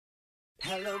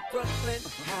Hello, Brooklyn,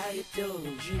 how you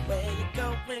doing? You where you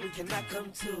going? Can I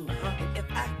come too? And if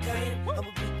I can, I'ma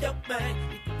be your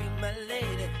man. You can be my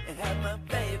lady and have my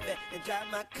baby and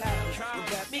drive my car. You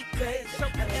got me crazy.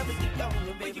 Wherever you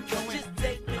going, baby, just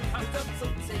take me. 'Cause I'm so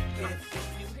taken.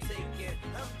 If you take it,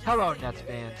 I'm just Hello, taking Nets it.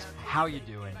 fans. How you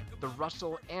doing? The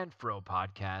Russell and Fro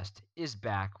podcast is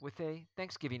back with a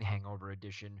Thanksgiving hangover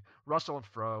edition. Russell and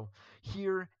Fro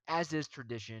here, as is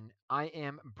tradition. I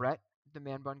am Brett, the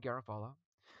Man Bun Garofalo,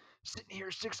 sitting here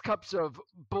 6 cups of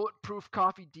bulletproof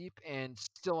coffee deep and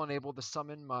still unable to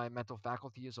summon my mental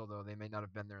faculties, although they may not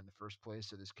have been there in the first place,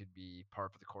 so this could be par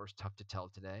for the course. Tough to tell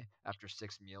today after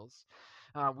 6 meals.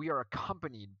 We are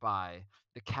accompanied by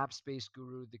the cap space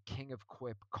guru, the king of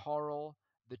quip, Carl,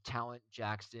 the talent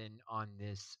Jackson, on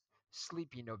this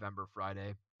sleepy November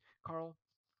Friday. Carl,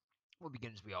 we'll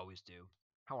begin as we always do.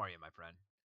 How are you, my friend?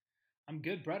 I'm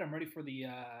good, Brett. I'm ready for the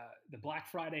Black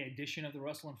Friday edition of the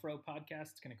Russell and Fro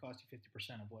podcast. It's going to cost you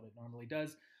 50% of what it normally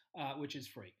does, which is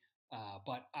free.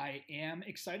 But I am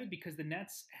excited because the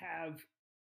Nets have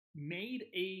made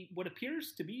a what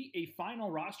appears to be a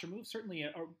final roster move, certainly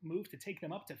a move to take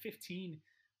them up to 15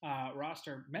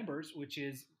 roster members, which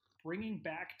is bringing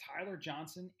back Tyler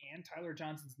Johnson and Tyler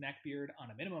Johnson's neckbeard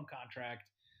on a minimum contract,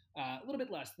 a little bit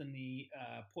less than the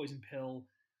poison pill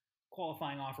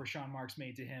qualifying offer Sean Marks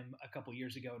made to him a couple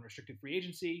years ago in restricted free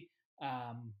agency.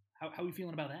 How are you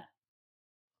feeling about that?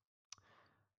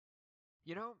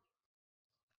 You know,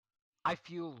 I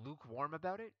feel lukewarm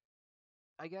about it.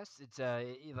 I guess it's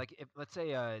like if let's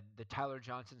say the Tyler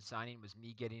Johnson signing was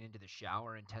me getting into the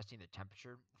shower and testing the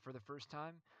temperature for the first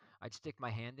time, I'd stick my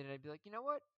hand in it. I'd be like, you know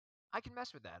what? I can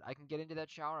mess with that. I can get into that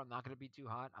shower. I'm not going to be too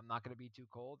hot. I'm not going to be too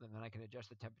cold, and then I can adjust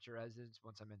the temperature as is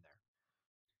once I'm in there.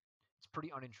 It's pretty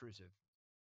unintrusive.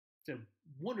 It's a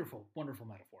wonderful, wonderful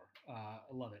metaphor. I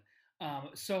love it.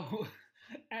 So,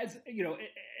 as you know,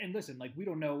 and listen, like we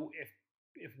don't know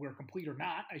if we're complete or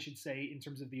not, I should say, in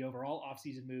terms of the overall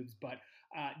offseason moves, but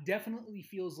definitely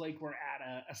feels like we're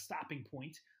at a stopping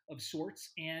point of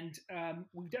sorts, and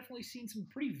we've definitely seen some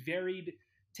pretty varied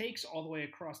takes all the way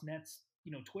across Nets,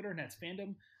 Twitter, Nets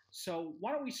fandom. So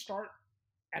why don't we start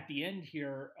at the end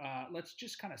here? Let's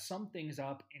just kind of sum things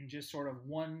up in just sort of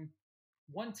one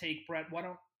take, Brett. Why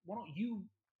don't you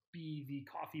be the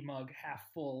coffee mug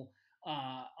half full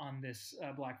on this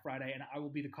Black Friday, and I will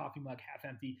be the coffee mug half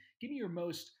empty. Give me your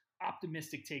most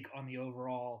optimistic take on the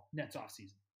overall Nets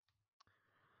offseason.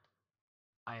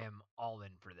 I am all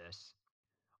in for this.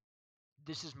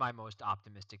 This is my most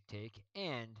optimistic take,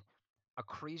 and a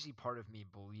crazy part of me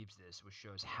believes this, which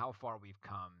shows how far we've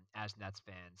come as Nets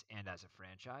fans and as a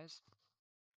franchise.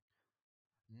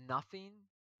 Nothing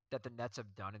that the Nets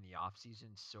have done in the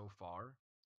offseason so far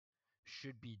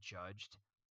should be judged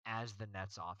as the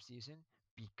Nets offseason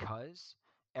because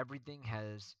everything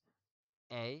has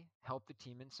A, helped the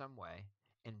team in some way,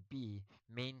 and B,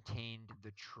 maintained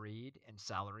the trade and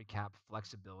salary cap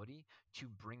flexibility to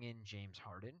bring in James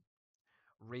Harden,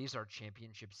 raise our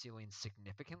championship ceiling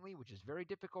significantly, which is very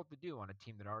difficult to do on a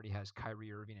team that already has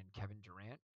Kyrie Irving and Kevin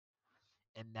Durant.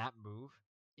 And that move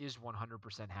is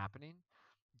 100% happening,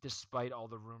 despite all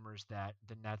the rumors that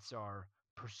the Nets are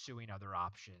pursuing other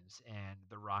options and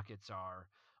the Rockets are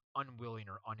unwilling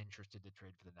or uninterested to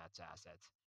trade for the Nets assets.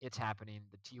 It's happening.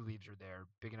 The tea leaves are there.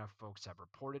 Big enough folks have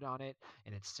reported on it,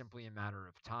 and it's simply a matter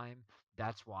of time.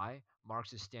 That's why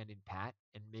Marks is standing pat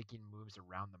and making moves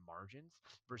around the margins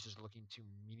versus looking to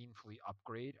meaningfully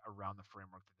upgrade around the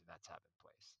framework that the Nets have in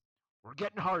place. We're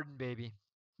getting hardened, baby.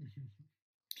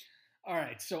 All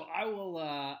right, so I will.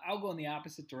 I'll go in the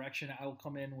opposite direction. I will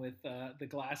come in with the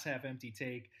glass half empty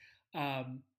take,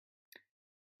 um,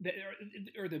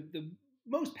 or the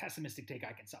most pessimistic take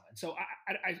I can summon. So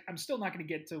I'm still not going to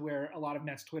get to where a lot of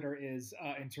Nets Twitter is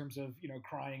in terms of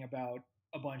crying about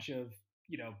a bunch of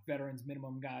veterans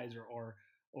minimum guys or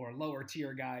lower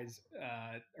tier guys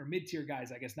or mid tier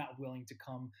guys, I guess, not willing to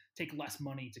come take less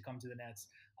money to come to the Nets.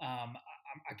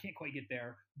 I can't quite get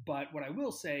there, but what I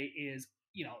will say is,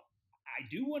 I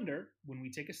do wonder when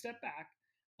we take a step back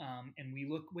and we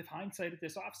look with hindsight at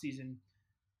this offseason,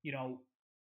 you know,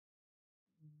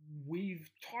 we've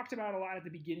talked about a lot at the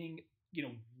beginning,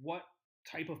 what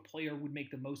type of player would make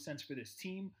the most sense for this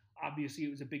team. Obviously, it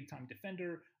was a big time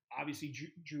defender. Obviously,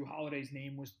 Drew Holiday's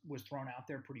name was thrown out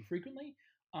there pretty frequently.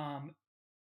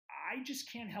 I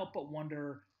just can't help but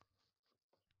wonder,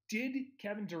 did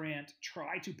Kevin Durant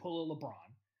try to pull a LeBron?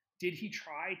 Did he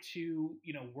try to,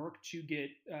 work to get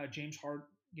James Harden,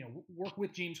 work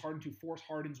with James Harden to force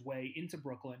Harden's way into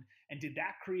Brooklyn? And did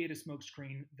that create a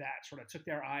smokescreen that sort of took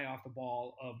their eye off the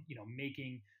ball of,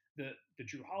 making the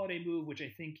Drew Holiday move, which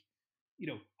I think,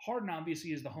 Harden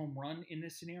obviously is the home run in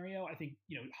this scenario. I think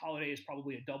Holiday is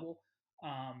probably a double,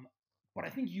 but I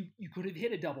think you could have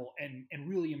hit a double and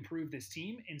really improved this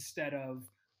team instead of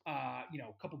a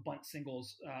couple bunt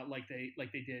singles like they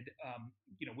did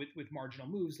with marginal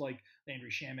moves like Landry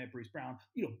Shamet, Bruce Brown,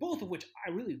 both of which I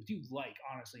really do like,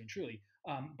 honestly and truly.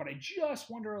 But I just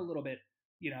wonder a little bit,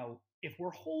 if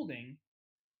we're holding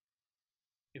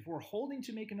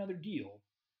to make another deal,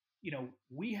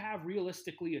 we have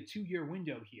realistically a 2-year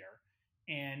window here.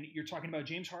 And you're talking about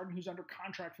James Harden, who's under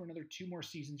contract for another 2 more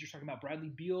seasons. You're talking about Bradley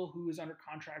Beal, who is under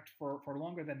contract for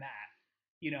longer than that.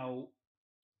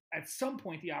 At some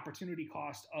point, the opportunity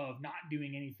cost of not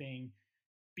doing anything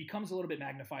becomes a little bit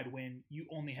magnified when you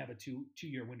only have a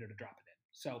two-year window to drop it in.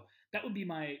 So that would be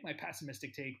my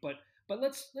pessimistic take. But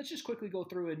let's just quickly go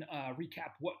through and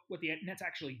recap what the Nets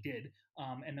actually did,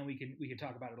 and then we can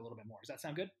talk about it a little bit more. Does that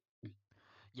sound good?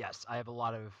 Yes, I have a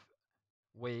lot of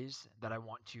ways that I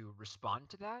want to respond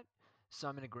to that.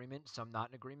 Some in agreement, some not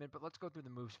in agreement. But let's go through the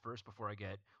moves first before I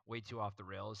get way too off the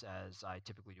rails, as I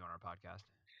typically do on our podcast.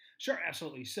 Sure,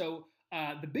 absolutely. So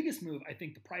the biggest move, I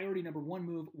think, the priority number one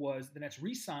move was the Nets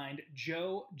re-signed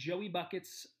Joey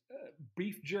Buckets,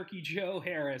 Beef Jerky Joe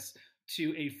Harris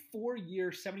to a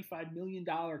 4-year, $75 million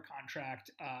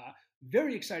contract.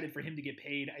 Very excited for him to get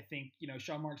paid. I think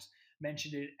Sean Marks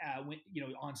mentioned it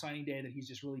on signing day that he's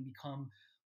just really become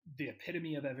the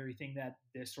epitome of everything that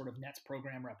this sort of Nets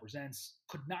program represents.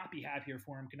 Could not be happier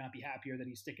for him. Could not be happier that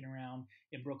he's sticking around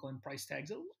in Brooklyn. Price tags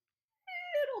a little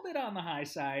bit on the high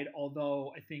side,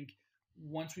 although I think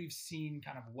once we've seen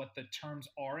kind of what the terms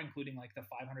are, including like the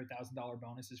 $500,000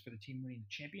 bonuses for the team winning the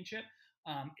championship,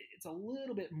 it's a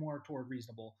little bit more toward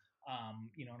reasonable.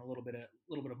 And a little bit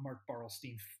of Mark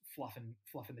Barlstein fluffing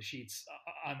the sheets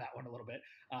on that one a little bit.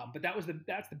 But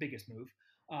that's the biggest move.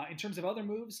 In terms of other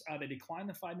moves, they declined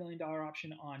the $5 million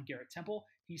option on Garrett Temple.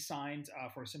 He signed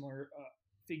for a similar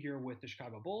figure with the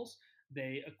Chicago Bulls.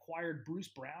 They acquired Bruce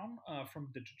Brown from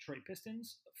the Detroit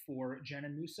Pistons for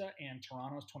Djenan Moussa and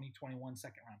Toronto's 2021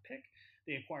 second-round pick.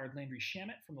 They acquired Landry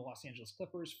Shamet from the Los Angeles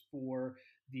Clippers for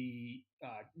the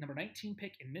number 19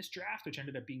 pick in this draft, which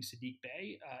ended up being Saddiq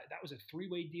Bey. That was a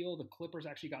 3-way deal. The Clippers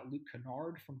actually got Luke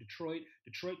Kennard from Detroit.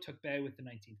 Detroit took Bey with the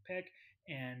 19th pick,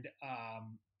 and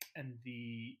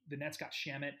the Nets got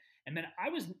Shamet. And then I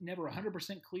was never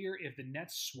 100% clear if the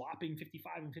Nets swapping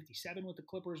 55 and 57 with the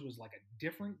Clippers was like a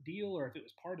different deal or if it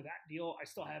was part of that deal. I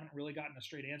still haven't really gotten a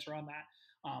straight answer on that.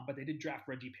 But they did draft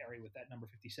Reggie Perry with that number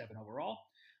 57 overall.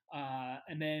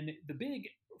 And then the big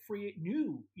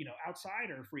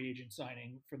outsider free agent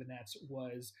signing for the Nets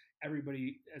was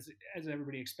everybody, as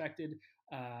everybody expected,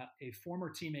 a former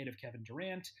teammate of Kevin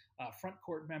Durant, front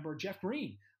court member Jeff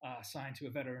Green, signed to a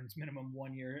veterans minimum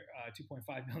 1-year,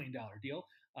 $2.5 million deal.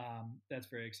 That's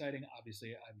very exciting.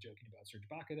 Obviously, I'm joking about Serge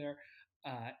Ibaka there.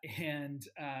 And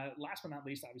last but not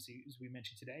least, obviously, as we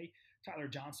mentioned today, Tyler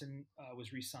Johnson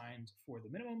was re-signed for the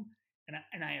minimum.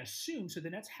 And I assume, so the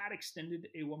Nets had extended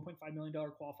a $1.5 million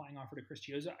qualifying offer to Chris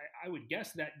Chiozza. I would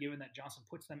guess that given that Johnson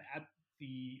puts them at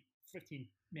the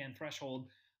 15-man threshold,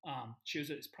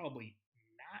 Chiozza is probably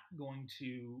not going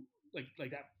to,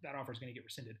 like that offer is going to get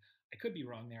rescinded. I could be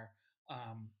wrong there.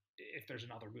 If there's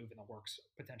another move in the works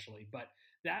potentially, but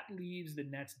that leaves the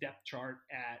Nets depth chart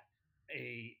at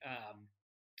a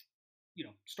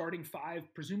starting 5,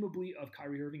 presumably of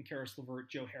Kyrie Irving, Karis LeVert,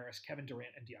 Joe Harris, Kevin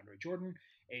Durant, and DeAndre Jordan.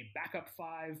 A backup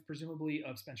 5, presumably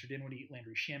of Spencer Dinwiddie,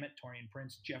 Landry Shamet, Taurean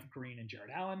Prince, Jeff Green, and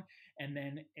Jarrett Allen. And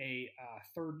then a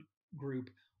third group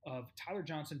of Tyler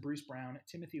Johnson, Bruce Brown,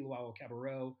 Timothy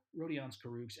Luwawu-Cabarrot, Rodions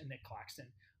Kurucs, and Nick Claxton.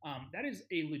 That is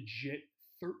a legit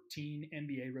 13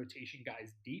 NBA rotation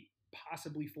guys deep,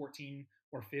 possibly 14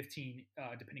 or 15,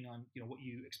 depending on what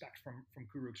you expect from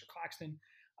Kurucs or Claxton.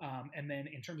 And then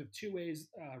in terms of 2 ways,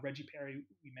 Reggie Perry,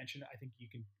 we mentioned, I think you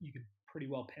can pretty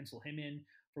well pencil him in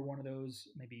for one of those,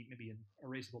 maybe an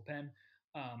erasable pen.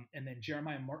 And then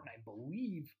Jeremiah Martin, I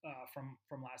believe,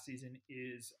 from last season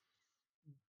is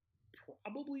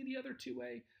probably the other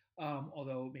 2-way,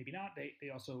 although maybe not. They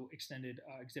also extended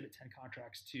Exhibit 10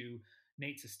 contracts to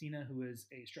Nate Sestina, who is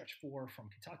a stretch 4 from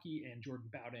Kentucky, and Jordan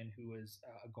Bowden, who is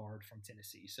a guard from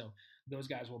Tennessee. So those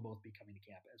guys will both be coming to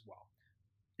camp as well.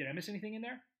 Did I miss anything in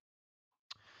there?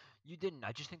 You didn't.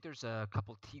 I just think there's a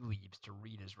couple tea leaves to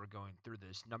read as we're going through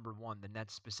this. Number one, the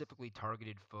Nets specifically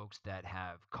targeted folks that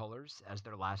have colors as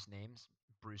their last names: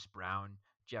 Bruce Brown,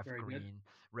 Jeff Very Green, good.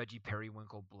 Reggie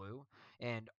Periwinkle Blue.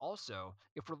 And also,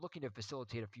 if we're looking to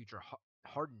facilitate a future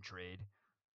Harden trade,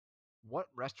 what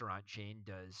restaurant chain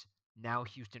does now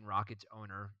Houston Rockets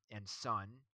owner and son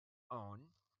own?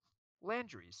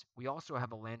 Landry's. We also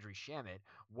have a Landry Shamit.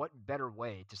 What better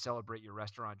way to celebrate your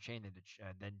restaurant chain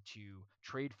than to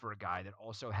trade for a guy that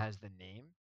also has the name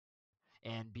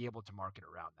and be able to market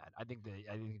around that? I think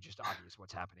it's just obvious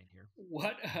what's happening here.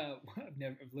 What?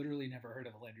 I've literally never heard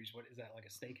of a Landry's. What is that? Like a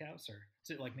steakhouse, or is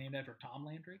it like named after Tom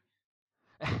Landry?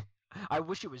 I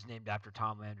wish it was named after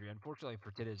Tom Landry. Unfortunately,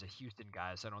 Fertitta is a Houston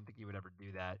guy, so I don't think he would ever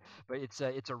do that. But it's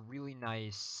a really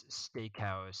nice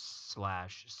steakhouse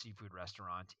slash seafood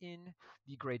restaurant in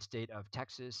the great state of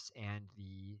Texas and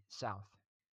the South.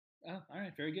 Oh, all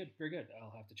right, very good, very good.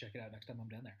 I'll have to check it out next time I'm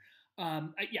down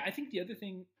there. Yeah, I think the other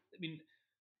thing. I mean,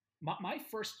 my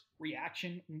first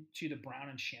reaction to the Brown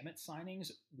and Shamit signings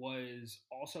was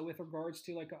also with regards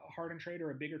to like a Harden trade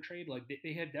or a bigger trade. Like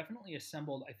they have definitely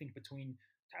assembled, I think, between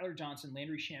Tyler Johnson,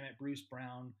 Landry Shamit, Bruce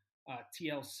Brown,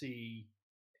 TLC,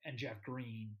 and Jeff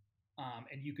Green.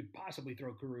 And you could possibly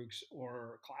throw Karooks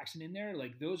or Claxton in there.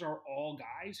 Like those are all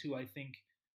guys who I think.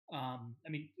 I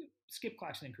mean, skip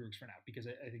Claxton and Karooks for now because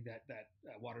I think that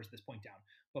waters this point down.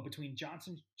 But between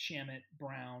Johnson, Shamit,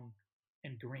 Brown,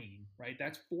 and Green, right?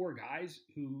 That's four guys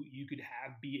who you could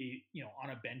have be on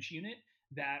a bench unit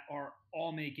that are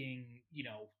all making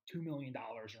 $2 million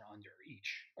or under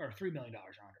each, or $3 million or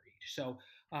under each. So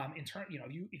in turn,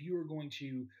 if you were going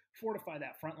to fortify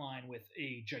that front line with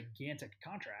a gigantic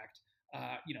contract,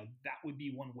 that would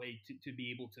be one way to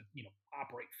be able to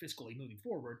operate fiscally moving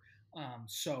forward.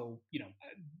 So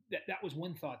that was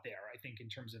one thought there. I think in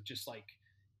terms of just like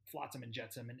flotsam and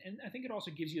jetsam, and I think it also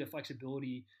gives you the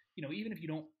flexibility. Even if you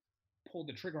don't pull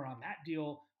the trigger on that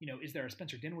deal, is there a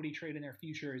Spencer Dinwiddie trade in their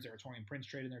future? Is there a Torian Prince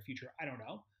trade in their future? I don't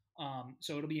know.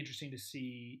 So it'll be interesting to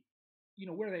see,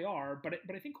 where they are. But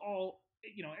I think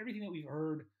everything that we've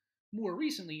heard more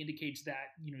recently indicates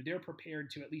that they're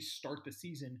prepared to at least start the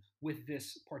season with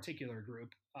this particular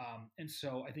group. And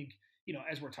so I think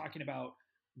as we're talking about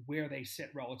where they sit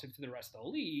relative to the rest of the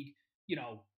league,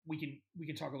 we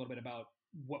can talk a little bit about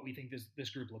what we think this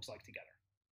group looks like together.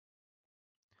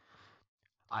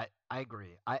 I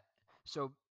agree.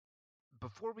 So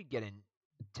before we get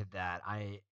into that,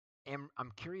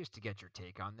 I'm curious to get your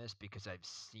take on this because I've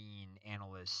seen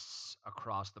analysts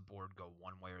across the board go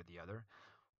one way or the other.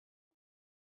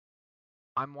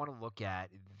 I want to look at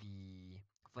the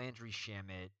Landry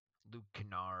Shamit, Luke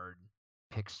Kennard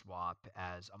pick swap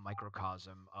as a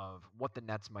microcosm of what the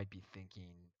Nets might be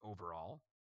thinking overall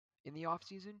in the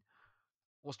offseason.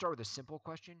 We'll start with a simple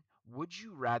question. Would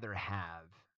you rather have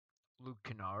Luke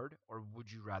Kennard or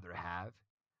would you rather have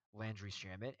Landry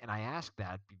Shamit? And I ask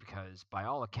that because, by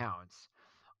all accounts,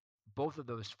 both of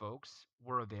those folks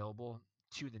were available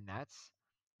to the Nets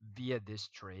via this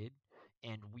trade,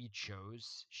 and we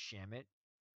chose Shamit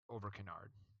over Kennard.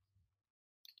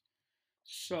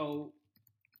 So,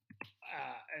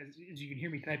 as you can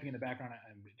hear me typing in the background,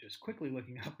 I'm just quickly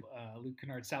looking up Luke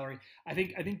Kennard's salary. I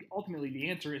think ultimately the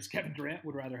answer is Kevin Durant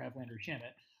would rather have Landry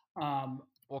Shamit.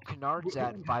 Well, Kennard's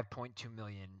at $5.2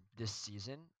 million this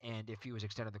season, and if he was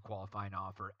extended the qualifying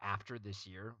offer after this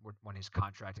year, when his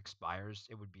contract expires,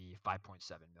 it would be $5.7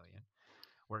 million.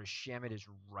 Whereas Shamit is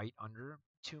right under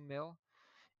 $2 million,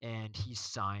 and he's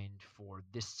signed for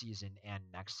this season and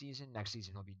next season. Next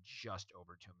season he'll be just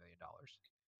over $2 million.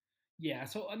 Yeah,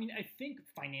 so I mean, I think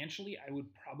financially, I would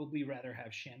probably rather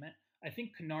have Shamit. I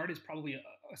think Kennard is probably a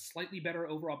slightly better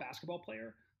overall basketball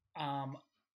player.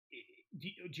 Do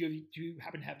you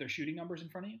happen to have their shooting numbers in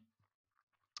front of you?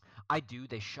 I do.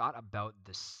 They shot about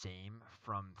the same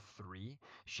from three.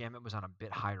 Shamit was on a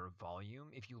bit higher volume.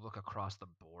 If you look across the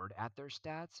board at their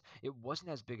stats, it wasn't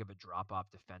as big of a drop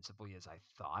off defensively as I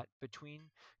thought between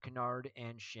Kennard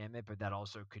and Shamit, but that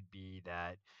also could be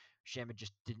that Shamit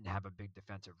just didn't have a big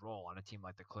defensive role on a team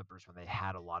like the Clippers when they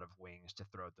had a lot of wings to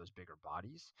throw at those bigger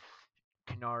bodies.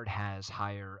 Kennard has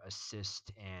higher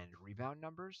assist and rebound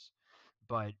numbers,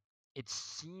 but it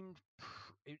seemed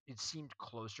it seemed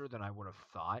closer than I would have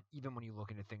thought. Even when you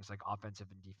look into things like offensive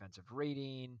and defensive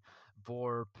rating,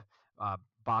 VORP,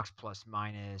 box plus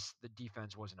minus, the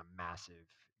defense wasn't a massive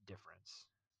difference.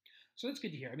 So that's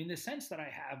good to hear. I mean, the sense that I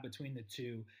have between the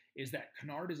two is that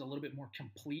Kennard is a little bit more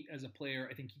complete as a player.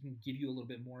 I think he can give you a little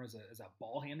bit more as a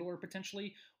ball handler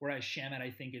potentially, whereas Shamit, I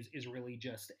think, is really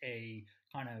just a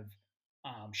kind of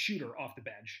shooter off the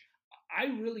bench. I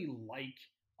really like,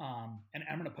 and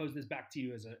I'm going to pose this back to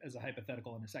you as a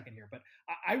hypothetical in a second here, but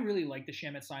I really like the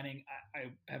Shamit signing.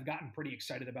 I have gotten pretty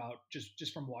excited about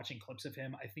just from watching clips of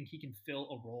him. I think he can fill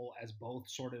a role as both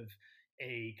sort of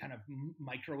a kind of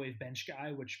microwave bench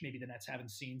guy, which maybe the Nets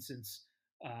haven't seen since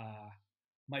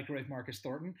microwave Marcus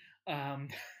Thornton a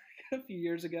few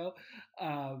years ago.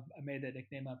 I made that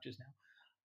nickname up just now.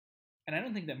 And I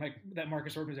don't think that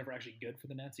Marcus Orton was ever actually good for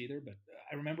the Nets either. But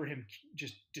I remember him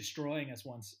just destroying us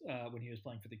once when he was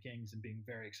playing for the Kings and being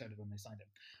very excited when they signed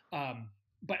him.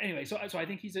 But anyway, so I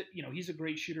think he's a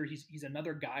great shooter. He's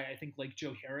another guy I think like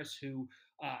Joe Harris who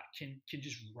can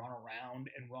just run around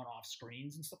and run off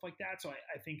screens and stuff like that. So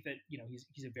I think that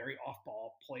he's a very off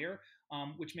ball player,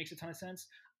 which makes a ton of sense.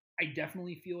 I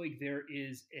definitely feel like there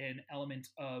is an element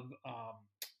of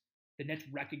the Nets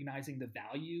recognizing the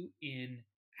value in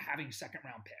having second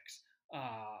round picks,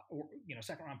 or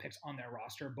second round picks on their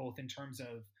roster, both in terms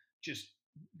of just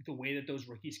the way that those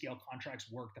rookie scale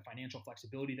contracts work, the financial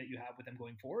flexibility that you have with them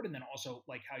going forward, and then also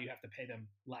like how you have to pay them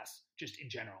less just in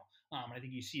general. I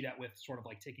think you see that with sort of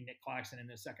like taking Nick Claxton in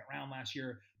the second round last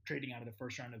year, trading out of the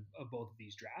first round of both of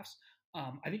these drafts.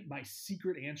 I think my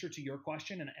secret answer to your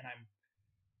question, and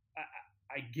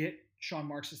I get Sean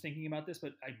Marks is thinking about this,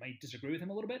 but I might disagree with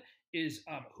him a little bit, is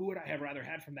who would I have rather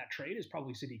had from that trade is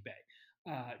probably Sadiq Bey.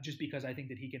 Just because I think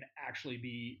that he can actually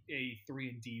be a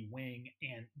 3-and-D wing,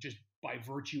 and just by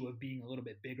virtue of being a little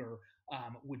bit bigger,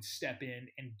 would step in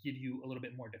and give you a little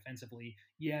bit more defensively.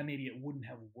 Yeah, maybe it wouldn't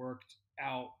have worked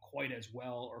out quite as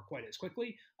well or quite as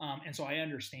quickly. And so I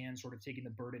understand sort of taking the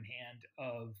bird in hand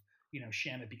of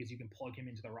Shamet, because you can plug him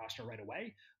into the roster right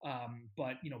away.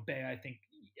 But Bey, I think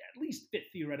at least fit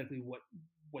theoretically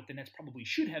what the Nets probably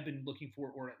should have been looking for,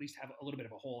 or at least have a little bit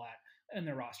of a hole at in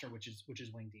their roster, which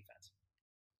is wing defense.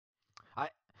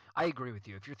 I agree with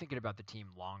you. If you're thinking about the team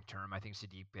long term, I think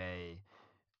Sadiq Bey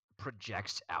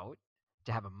projects out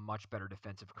to have a much better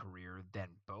defensive career than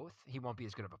both. He won't be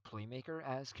as good of a playmaker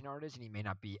as Kennard is, and he may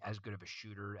not be as good of a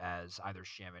shooter as either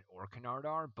Shamet or Kennard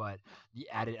are, but the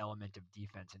added element of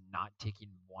defense and not taking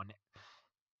one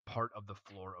part of the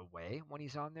floor away when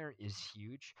he's on there is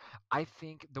huge. I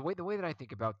think the way that I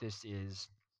think about this is,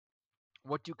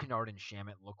 what do Kennard and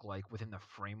Shamet look like within the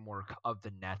framework of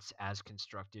the Nets as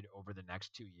constructed over the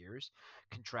next 2 years?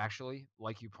 Contractually,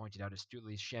 like you pointed out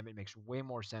astutely, Shamet makes way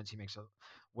more sense. He makes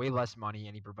way less money,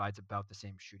 and he provides about the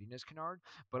same shooting as Kennard.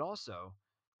 But also,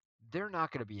 they're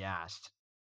not going to be asked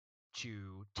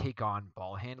to take on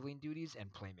ball handling duties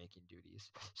and playmaking duties.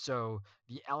 So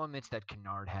the elements that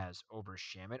Kennard has over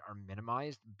Shamet are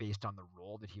minimized based on the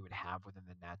role that he would have within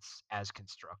the Nets as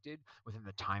constructed within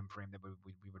the time frame that we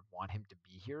would want him to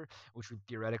be here, which would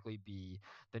theoretically be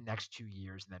the next 2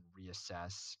 years and then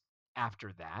reassess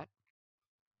after that.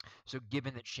 So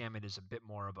given that Shamet is a bit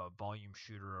more of a volume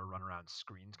shooter or run around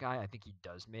screens guy, I think he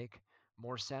does make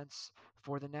more sense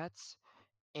for the Nets.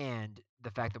 And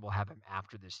the fact that we'll have him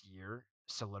after this year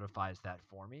solidifies that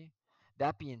for me.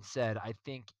 That being said, I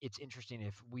think it's interesting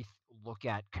if we look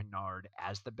at Kennard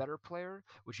as the better player,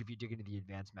 which if you dig into the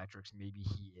advanced metrics, maybe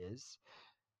he is.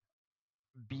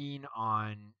 Being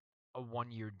on a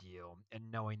 1-year deal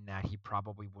and knowing that he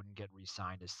probably wouldn't get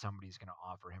re-signed as somebody's going to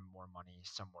offer him more money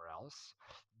somewhere else,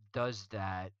 does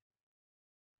that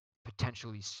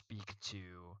potentially speak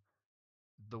to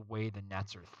the way the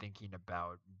Nets are thinking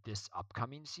about this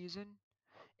upcoming season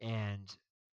and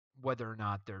whether or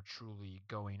not they're truly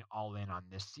going all in on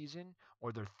this season,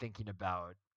 or they're thinking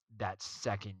about that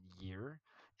second year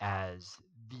as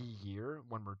the year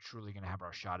when we're truly going to have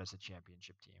our shot as a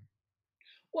championship team?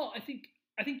 Well, I think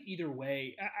either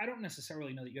way, I don't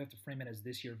necessarily know that you have to frame it as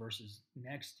this year versus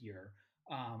next year.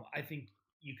 I think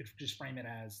you could just frame it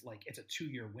as like it's a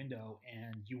 2-year window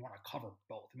and you want to cover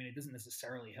both. I mean, it doesn't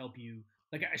necessarily help you.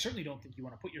 Like, I certainly don't think you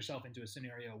want to put yourself into a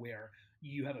scenario where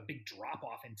you have a big drop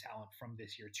off in talent from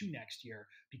this year to next year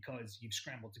because you've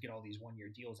scrambled to get all these 1-year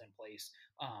deals in place.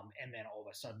 And then all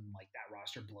of a sudden, like that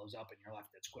roster blows up and you're left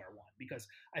at square one. Because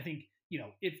I think,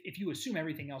 if you assume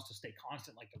everything else to stay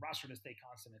constant, like the roster to stay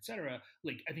constant, et cetera,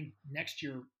 like I think next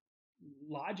year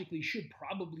logically should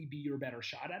probably be your better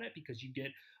shot at it because you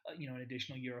get an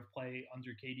additional year of play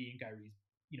under KD and Kyrie's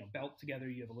belt together.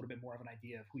 You have a little bit more of an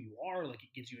idea of who you are. Like, it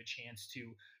gives you a chance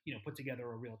to put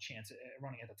together a real chance at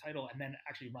running at the title and then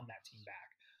actually run that team back.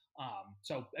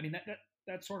 So I mean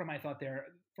that's sort of my thought there.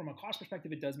 From a cost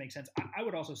perspective, it does make sense. I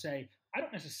would also say I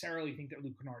don't necessarily think that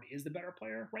Luke Kennard is the better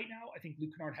player right now. I think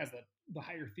Luke Kennard has the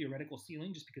higher theoretical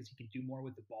ceiling just because he can do more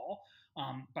with the ball.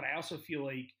 But I also feel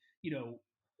like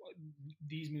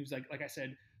these moves, like I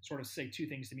said, sort of say two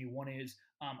things to me. One is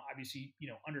obviously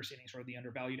understanding sort of the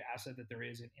undervalued asset that there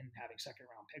is in having second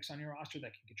round picks on your roster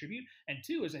that can contribute. And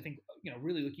two is I think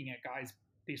really looking at guys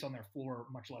based on their floor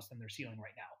much less than their ceiling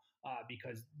right now.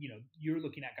 Because you're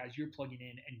looking at guys you're plugging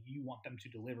in and you want them to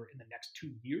deliver in the next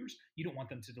 2 years. You don't want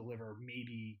them to deliver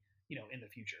maybe in the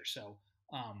future. So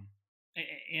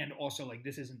And also, like,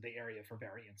 this isn't the area for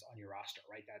variance on your roster,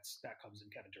 right? That comes in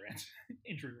Kevin Durant's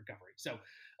injury recovery. So,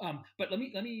 but let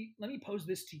me pose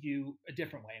this to you a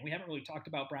different way. And we haven't really talked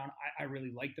about Brown. I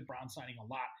really like the Brown signing a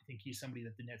lot. I think he's somebody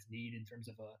that the Nets need in terms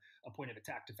of a point of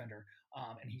attack defender,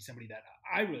 and he's somebody that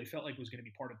I really felt like was going to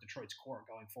be part of Detroit's core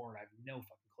going forward. I have no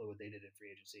fucking clue what they did in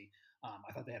free agency.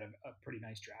 I thought they had a pretty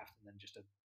nice draft and then just a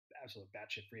absolute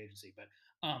batshit free agency, but.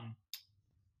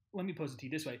 Let me pose it to you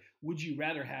this way: would you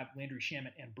rather have Landry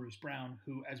Shamet and Bruce Brown,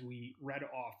 who, as we read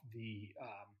off the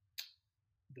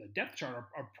depth chart,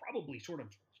 are probably sort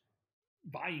of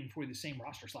vying for the same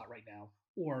roster slot right now,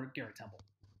 or Garrett Temple?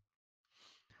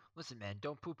 Listen, man,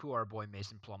 don't poo-poo our boy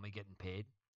Mason Plumlee getting paid.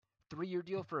 3-year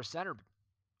deal for a center.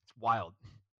 It's wild.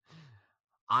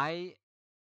 I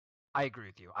I agree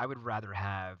with you. I would rather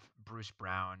have Bruce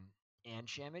Brown and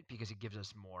Shamit because it gives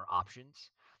us more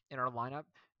options in our lineup.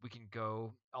 We can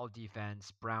go all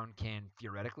defense. Brown can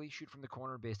theoretically shoot from the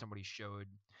corner based on what he showed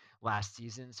last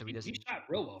season, so he He doesn't. shot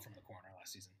real well from the corner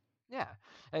last season. Yeah,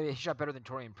 I mean, he shot better than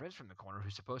Torian Prince from the corner,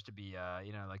 who's supposed to be,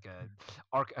 like a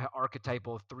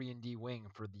archetypal 3-and-D wing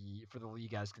for the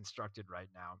league as constructed right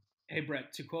now. Hey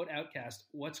Brett, to quote Outcast,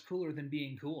 "What's cooler than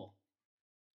being cool?"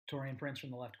 Torian Prince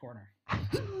from the left corner.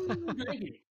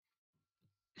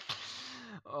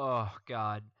 Oh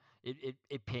God,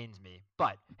 it pains me.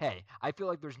 But hey, I feel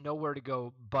like there's nowhere to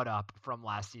go but up from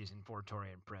last season for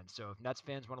Torian Prince. So if Nets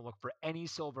fans want to look for any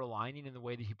silver lining in the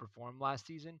way that he performed last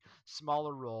season,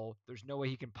 smaller role. There's no way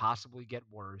he can possibly get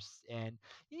worse, and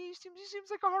he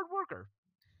seems like a hard worker.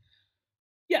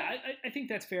 Yeah, I think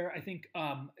that's fair. I think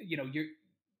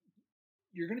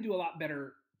you're going to do a lot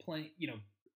better playing.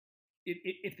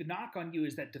 If the knock on you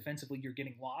is that defensively you're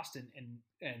getting lost and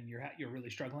you're really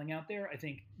struggling out there, I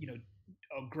think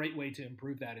a great way to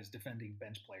improve that is defending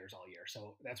bench players all year.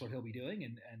 So that's what he'll be doing,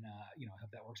 and I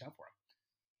hope that works out for him.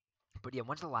 But yeah,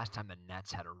 when's the last time the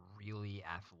Nets had a really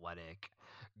athletic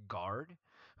guard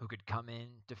who could come in,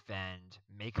 defend,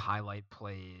 make highlight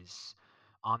plays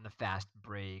on the fast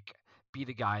break, be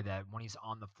the guy that when he's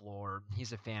on the floor,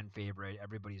 he's a fan favorite,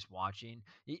 everybody's watching.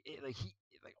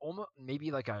 Like almost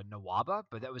maybe like a Nawaba,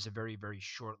 but that was a very very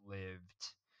short-lived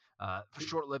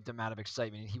amount of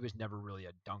excitement. He was never really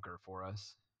a dunker for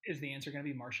us. Is the answer going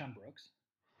to be Marshawn Brooks?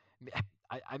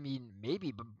 I mean,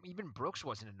 maybe, but even Brooks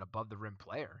wasn't an above the rim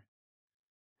player.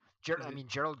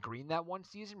 Gerald Green that one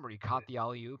season where he caught the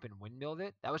alley oop and windmilled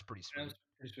it. That was pretty sweet. That was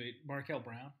pretty sweet. Markel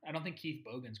Brown. I don't think Keith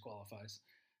Bogans qualifies.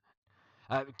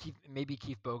 Maybe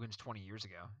Keith Bogans 20 years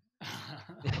ago.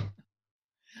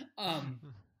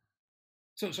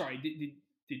 So sorry.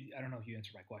 I don't know if you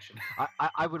answered my question.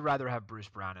 I would rather have Bruce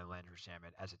Brown and Landry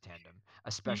Shamet as a tandem,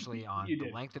 especially on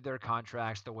the length of their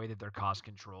contracts, the way that they're cost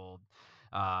controlled.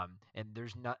 And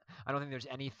I don't think there's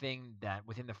anything that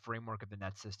within the framework of the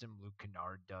Nets system Luke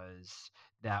Kennard does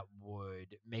that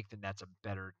would make the Nets a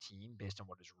better team based on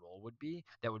what his role would be,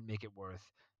 that would make it worth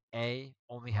A,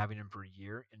 only having him for a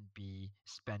year, and B,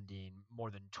 spending more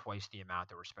than twice the amount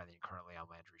that we're spending currently on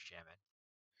Landry Shamet.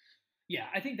 Yeah,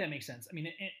 I think that makes sense. I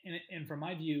mean, and from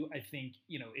my view, I think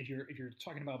if you're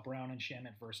talking about Brown and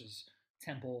Shamet versus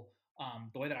Temple,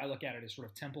 the way that I look at it is sort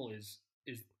of Temple is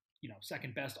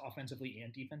second best offensively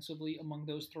and defensively among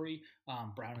those three.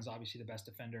 Brown is obviously the best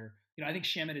defender. I think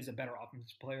Shamet is a better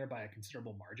offensive player by a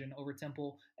considerable margin over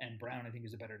Temple, and Brown I think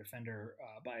is a better defender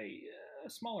by a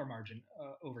smaller margin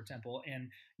over Temple.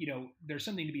 And there's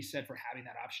something to be said for having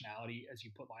that optionality as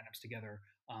you put lineups together.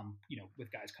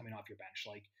 With guys coming off your bench,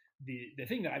 like. The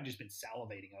thing that I've just been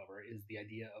salivating over is the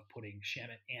idea of putting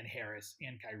Shamet and Harris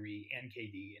and Kyrie and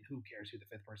KD and who cares who the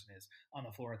fifth person is on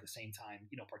the floor at the same time,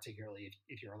 particularly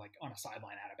if you're like on a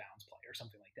sideline out of bounds play or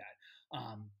something like that,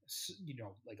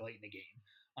 like late in the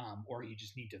game, or you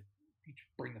just need to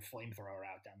bring the flamethrower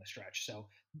out down the stretch. So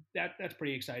that's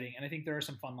pretty exciting. And I think there are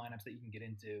some fun lineups that you can get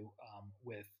into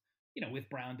with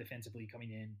Brown defensively coming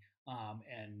in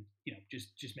and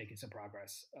just making some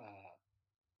progress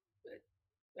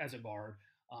as a guard,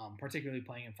 particularly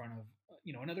playing in front of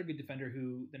another good defender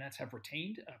who the Nets have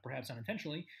retained, perhaps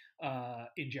unintentionally,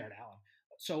 in Jarrett Allen.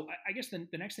 So I guess the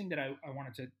next thing that I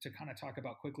wanted to kind of talk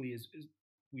about quickly is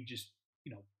we just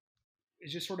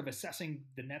is just sort of assessing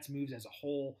the Nets moves as a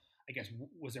whole. I guess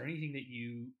was there anything that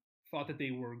you thought that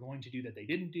they were going to do that they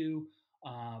didn't do?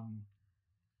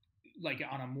 Like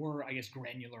on a more, I guess,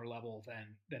 granular level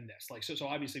than this. Like so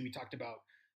obviously we talked about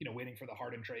waiting for the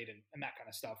Harden trade and that kind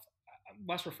of stuff. I'm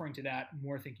less referring to that,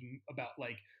 more thinking about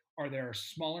like, are there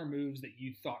smaller moves that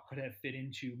you thought could have fit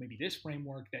into maybe this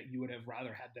framework that you would have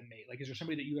rather had them made? Like, is there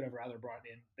somebody that you would have rather brought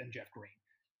in than Jeff Green?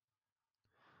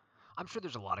 I'm sure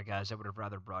there's a lot of guys I would have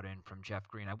rather brought in from Jeff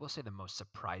Green. I will say the most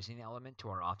surprising element to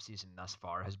our offseason thus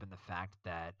far has been the fact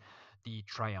that the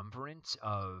triumvirate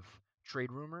of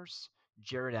trade rumors,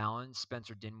 Jared Allen,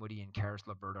 Spencer Dinwiddie, and Karis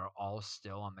LeVert are all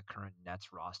still on the current Nets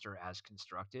roster as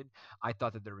constructed. I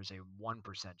thought that there was a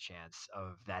 1% chance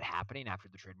of that happening after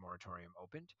the trade moratorium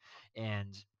opened.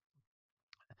 And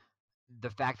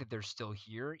the fact that they're still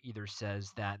here either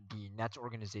says that the Nets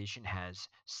organization has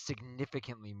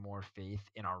significantly more faith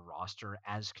in our roster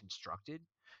as constructed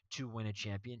to win a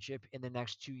championship in the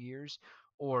next 2 years,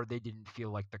 or they didn't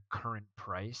feel like the current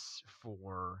price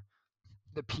for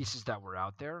the pieces that were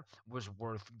out there was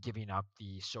worth giving up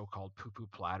the so-called poo-poo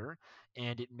platter,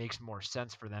 and it makes more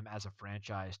sense for them as a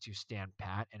franchise to stand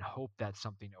pat and hope that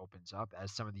something opens up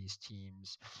as some of these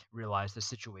teams realize the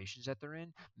situations that they're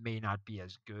in may not be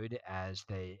as good as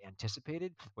they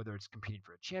anticipated, whether it's competing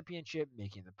for a championship,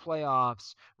 making the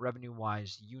playoffs,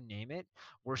 revenue-wise, you name it.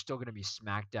 We're still going to be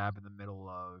smack dab in the middle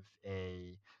of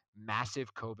a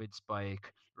massive COVID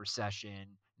spike,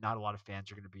 recession. Not a lot of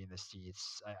fans are going to be in the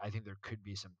seats. I think there could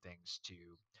be some things to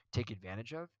take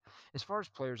advantage of. As far as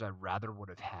players I rather would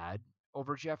have had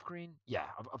over Jeff Green, yeah,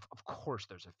 of course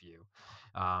there's a few.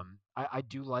 I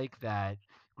do like that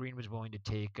Green was willing to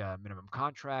take a minimum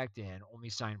contract and only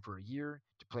sign for a year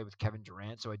to play with Kevin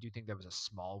Durant. So I do think that was a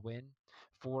small win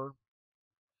for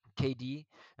KD.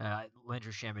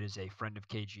 Landry Shamet is a friend of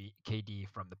KD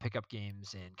from the pickup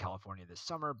games in California this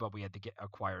summer, but we had to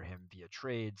acquire him via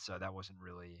trade, so that wasn't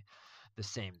really the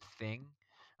same thing.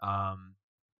 Um,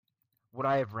 would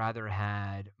I have rather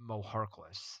had Mo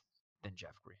Harkless than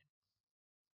Jeff Green?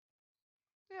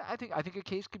 Yeah, I think a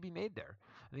case could be made there.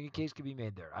 I think a case could be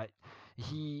made there.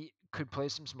 He could play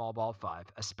some small ball five,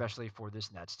 especially for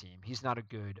this Nets team. He's not a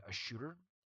shooter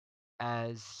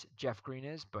as Jeff Green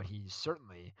is, but he's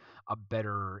certainly a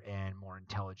better and more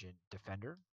intelligent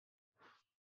defender.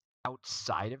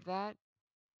 Outside of that,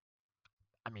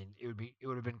 I mean, it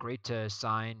would have been great to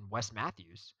sign Wes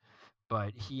Matthews,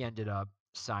 but he ended up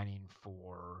signing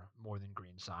for more than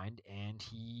Green signed, and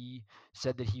he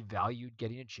said that he valued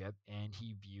getting a chip, and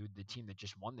he viewed the team that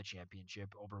just won the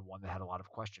championship over one that had a lot of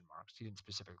question marks. He didn't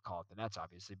specifically call it the Nets,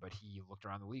 obviously, but he looked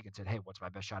around the league and said, "Hey, what's my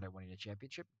best shot at winning a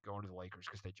championship? Going to the Lakers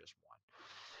because they just won."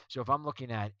 So if I'm looking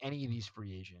at any of these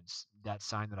free agents, that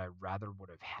sign that I rather would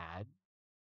have had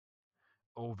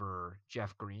over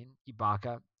Jeff Green,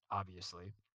 Ibaka,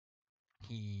 obviously.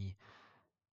 He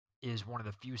is one of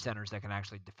the few centers that can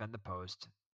actually defend the post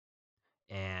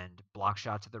and block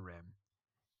shots at the rim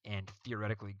and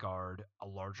theoretically guard a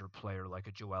larger player like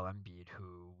a Joel Embiid,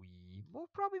 who we will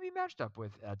probably be matched up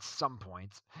with at some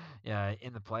point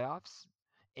in the playoffs,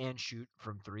 and shoot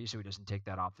from three so he doesn't take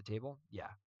that off the table. Yeah,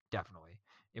 definitely.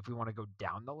 If we want to go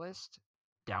down the list,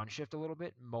 downshift a little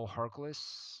bit, Mo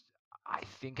Harkless, I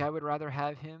think I would rather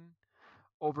have him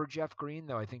over Jeff Green,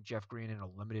 though I think Jeff Green in a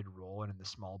limited role and in the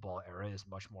small ball era is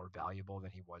much more valuable than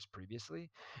he was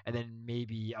previously. And then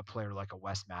maybe a player like a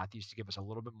Wes Matthews to give us a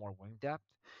little bit more wing depth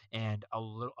and a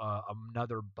little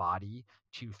another body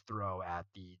to throw at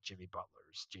the Jimmy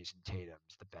Butlers, Jason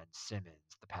Tatum's, the Ben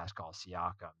Simmons, the Pascal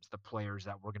Siakams, the players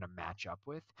that we're going to match up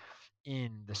with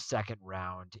in the second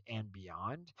round and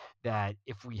beyond. That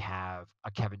if we have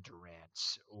a Kevin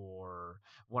Durant or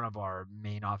one of our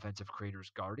main offensive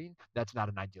creators guarding, that's not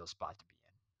an ideal spot to be in.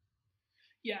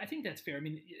 Yeah, I think that's fair. I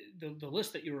mean, the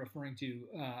list that you're referring to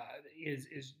is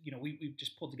we've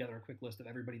just pulled together a quick list of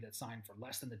everybody that signed for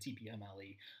less than the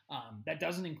TPMLE. That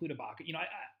doesn't include Ibaka.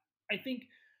 I think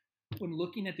when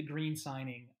looking at the Green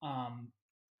signing, I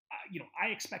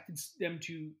expected them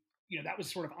to. That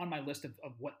was sort of on my list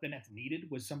of what the Nets needed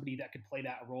was somebody that could play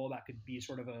that role, that could be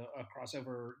sort of a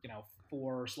crossover,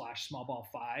 4/small ball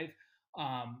five.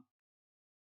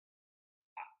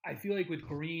 I feel like with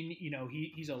Green,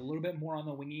 he's a little bit more on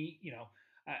the wingy.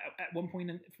 At one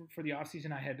point for the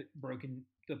offseason, I had broken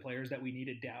the players that we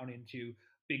needed down into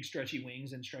big stretchy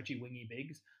wings and stretchy wingy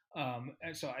bigs.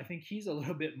 And so I think he's a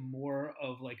little bit more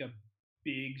of like a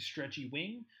big stretchy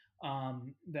wing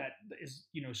that is,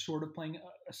 sort of playing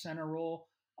a center role,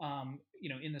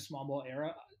 in the small ball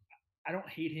era. I don't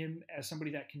hate him as somebody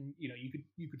that can,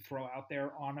 you could throw out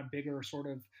there on a bigger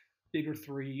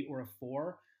three or a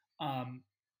four.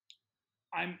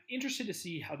 I'm interested to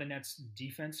see how the Nets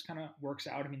defense kind of works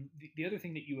out. I mean, the other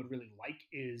thing that you would really like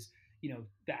is,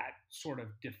 that sort of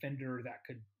defender that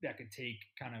could take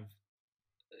kind of,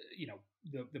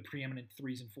 the preeminent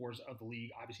threes and fours of the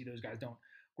league. Obviously, those guys don't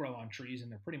grow on trees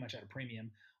and they're pretty much at a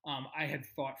premium. I had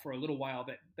thought for a little while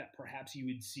that perhaps you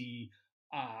would see,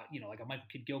 like a Michael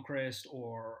Kidd Gilchrist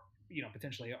or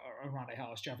potentially Rondé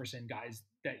Hollis Jefferson, guys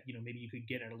that maybe you could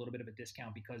get at a little bit of a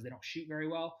discount because they don't shoot very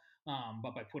well.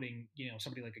 But by putting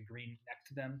somebody like a Green next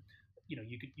to them,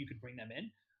 you could bring them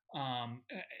in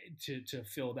to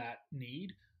fill that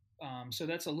need. So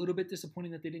that's a little bit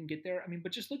disappointing that they didn't get there. I mean,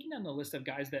 but just looking down the list of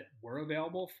guys that were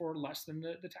available for less than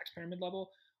the tax pyramid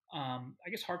level, I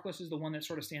guess Harkless is the one that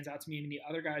sort of stands out to me. I mean, the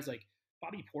other guys like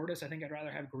Bobby Portis, I think I'd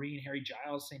rather have Green. Harry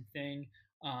Giles, same thing.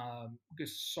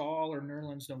 Gasol or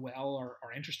Nerlens Noel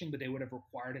are interesting, but they would have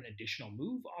required an additional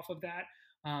move off of that.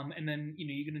 And then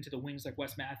you get into the wings like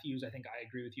Wes Matthews. I think I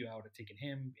agree with you. I would have taken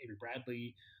him, Avery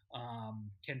Bradley,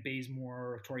 Ken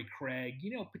Bazemore, Torrey Craig.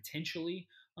 Potentially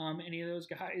any of those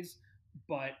guys,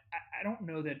 but I don't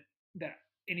know that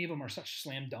any of them are such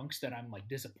slam dunks that I'm like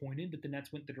disappointed that the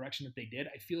Nets went the direction that they did.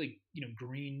 I feel like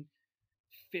Green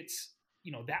fits.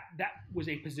 That was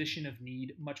a position of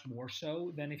need much more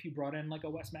so than if you brought in like a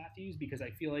Wes Matthews, because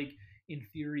I feel like in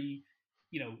theory,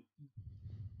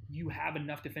 you have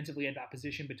enough defensively at that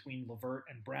position between LeVert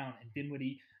and Brown and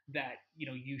Dinwiddie that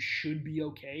you should be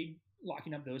okay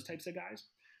locking up those types of guys.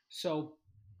 So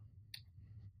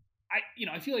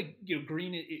I feel like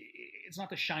Green, it's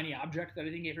not the shiny object that I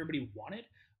think everybody wanted,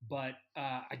 but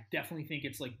I definitely think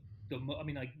it's like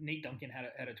like Nate Duncan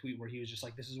had a tweet where he was just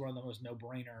like, this is one of the most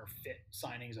no-brainer fit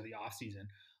signings of the offseason.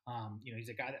 He's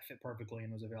a guy that fit perfectly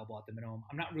and was available at the minimum.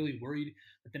 I'm not really worried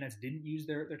that the Nets didn't use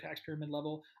their tax pyramid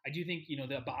level. I do think the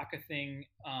Ibaka thing,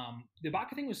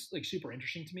 was like super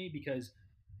interesting to me because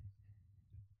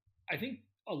I think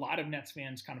a lot of Nets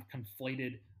fans kind of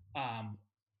conflated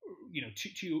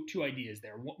two ideas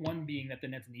there. One being that the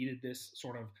Nets needed this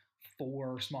sort of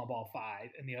 4 small ball 5,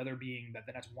 and the other being that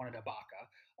the Nets wanted Ibaka.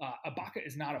 Ibaka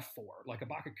is not a 4. Like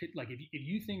Ibaka could, like if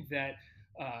you think that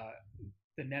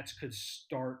the Nets could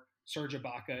start Serge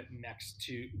Ibaka next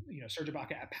to Serge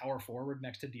Ibaka at power forward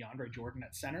next to DeAndre Jordan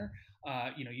at center,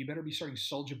 you better be starting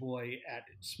Soulja Boy at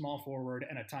small forward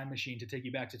and a time machine to take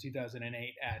you back to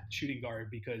 2008 at shooting guard,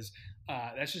 because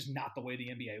that's just not the way the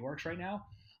NBA works right now.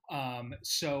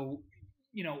 So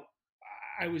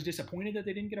I was disappointed that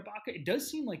they didn't get Ibaka. It does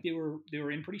seem like they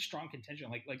were in pretty strong contention.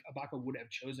 Like Ibaka would have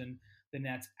chosen the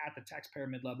Nets at the tax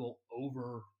pyramid level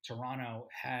over Toronto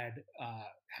had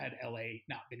LA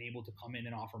not been able to come in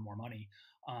and offer more money.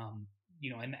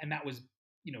 And that was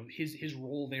his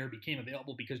role there became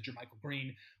available because JaMychal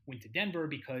Green went to Denver,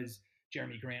 because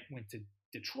Jeremy Grant went to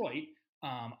Detroit.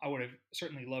 I would have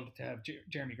certainly loved to have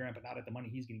Jeremy Grant, but not at the money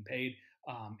he's getting paid.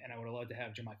 And I would have loved to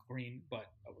have JaMychal Green, but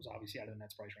it was obviously out of the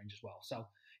Nets price range as well. So,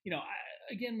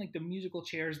 again, like the musical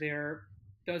chairs there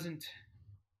doesn't,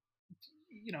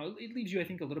 it leaves you, I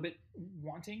think, a little bit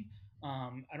wanting.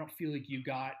 I don't feel like you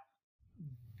got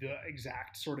the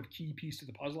exact sort of key piece to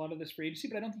the puzzle out of this free agency,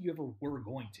 but I don't think you ever were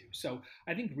going to. So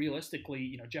I think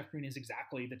realistically, Jeff Green is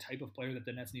exactly the type of player that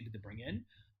the Nets needed to bring in.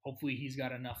 Hopefully he's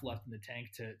got enough left in the tank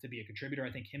to be a contributor.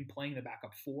 I think him playing the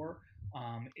backup 4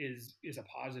 is a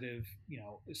positive.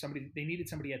 They needed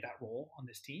somebody at that role on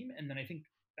this team, and then I think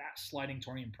that sliding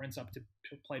Taurean Prince up to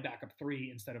play backup 3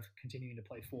 instead of continuing to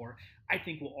play 4, I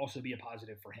think will also be a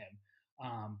positive for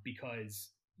him, because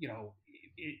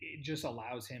it just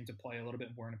allows him to play a little bit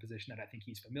more in a position that I think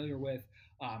he's familiar with,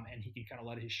 and he can kind of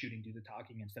let his shooting do the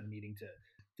talking instead of needing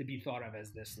to be thought of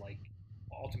as this like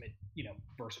ultimate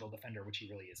versatile defender, which he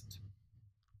really isn't.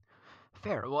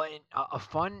 Fair. Well, a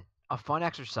fun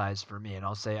exercise for me, and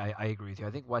I'll say I agree with you.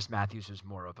 I think Wes Matthews is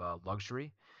more of a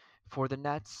luxury for the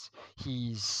Nets.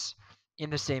 He's in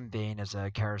the same vein as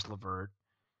Caris LeVert,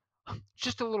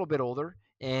 just a little bit older,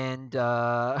 and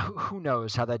who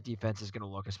knows how that defense is going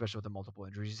to look, especially with the multiple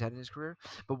injuries he's had in his career.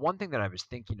 But one thing that I was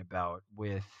thinking about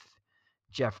with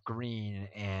Jeff Green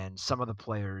and some of the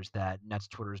players that Nets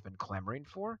Twitter has been clamoring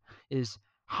for is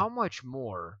how much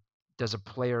more does a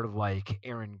player like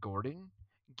Aaron Gordon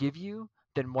give you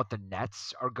than what the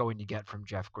Nets are going to get from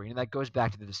Jeff Green? And that goes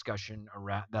back to the discussion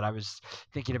around that I was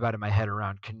thinking about in my head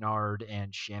around Kennard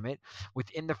and Shamet.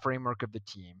 Within the framework of the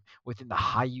team, within the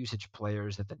high usage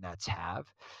players that the Nets have,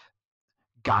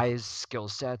 guys' skill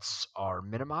sets are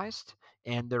minimized,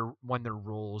 and when their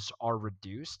roles are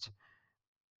reduced,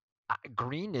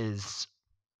 Green is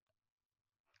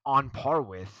on par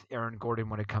with Aaron Gordon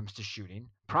when it comes to shooting,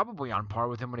 probably on par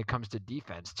with him when it comes to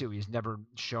defense too. He's never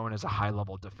shown as a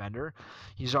high-level defender.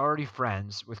 He's already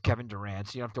friends with Kevin Durant,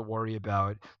 so you don't have to worry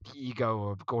about the ego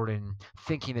of Gordon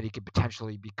thinking that he could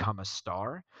potentially become a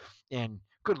star. And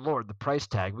good Lord, the price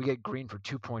tag. We get Green for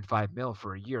 $2.5 million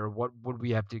for a year. What would we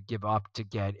have to give up to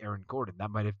get Aaron Gordon?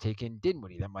 That might have taken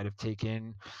Dinwiddie. That might have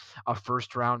taken a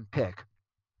first-round pick.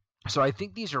 So I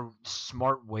think these are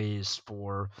smart ways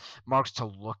for Marks to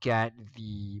look at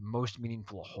the most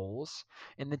meaningful holes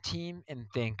in the team and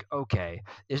think, okay,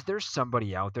 is there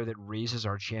somebody out there that raises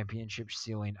our championship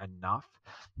ceiling enough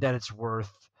that it's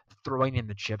worth throwing in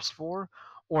the chips for?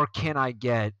 Or can I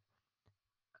get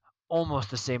almost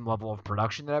the same level of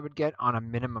production that I would get on a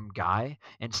minimum guy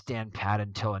and stand pat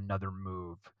until another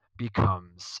move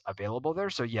becomes available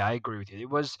there. So yeah, I agree with you. It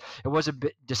was a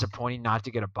bit disappointing not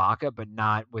to get Ibaka, but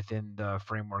not within the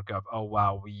framework of, oh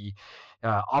wow, we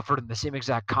offered him the same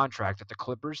exact contract that the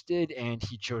Clippers did, and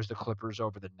he chose the Clippers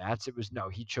over the Nets. It was no,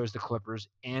 he chose the Clippers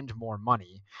and more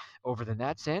money over the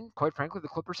Nets, and quite frankly, the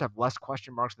Clippers have less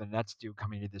question marks than the Nets do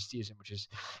coming into this season, which is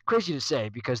crazy to say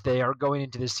because they are going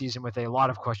into this season with a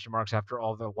lot of question marks after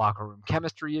all the locker room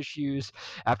chemistry issues,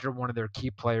 after one of their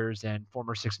key players and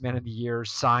former sixth man of the year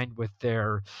signed with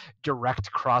their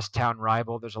direct crosstown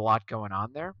rival. There's a lot going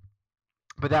on there.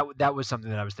 But that was something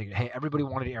that I was thinking. Hey, everybody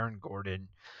wanted Aaron Gordon.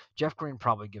 Jeff Green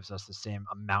probably gives us the same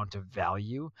amount of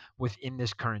value within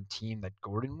this current team that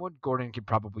Gordon would. Gordon could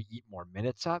probably eat more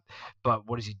minutes up, but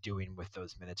what is he doing with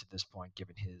those minutes at this point,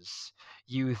 given his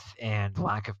youth and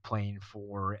lack of playing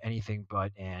for anything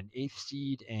but an eighth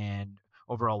seed and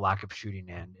overall lack of shooting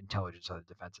and intelligence on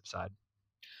the defensive side?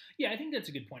 Yeah, I think that's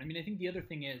a good point. I mean, I think the other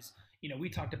thing is, we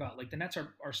talked about like the Nets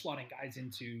are slotting guys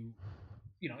into,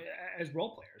 as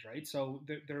role players, right? So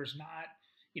there's not,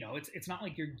 it's not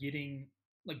like you're getting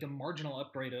like the marginal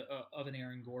upgrade of an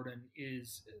Aaron Gordon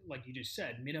is, like you just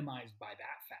said, minimized by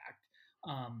that fact.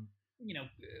 Um,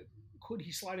 could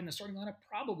he slide in the starting lineup?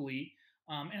 Probably.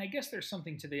 And I guess there's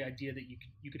something to the idea that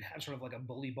you could have sort of like a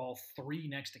bully ball three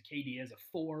next to KD as a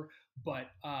four, but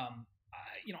I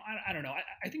don't know.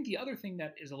 I think the other thing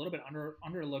that is a little bit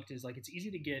underlooked is like it's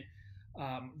easy to get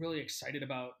really excited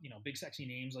about big sexy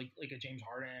names like a James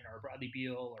Harden or a Bradley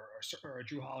Beal or a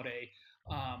Drew Holiday.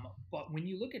 But when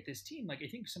you look at this team, like I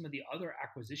think some of the other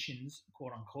acquisitions,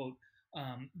 quote unquote,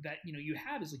 that you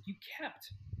have is like you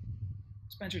kept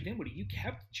Spencer Dinwiddie, you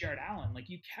kept Jared Allen, like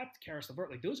you kept Karis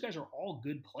LeVert. Like those guys are all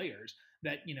good players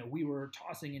that we were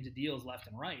tossing into deals left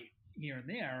and right here and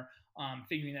there,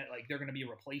 figuring that like they're going to be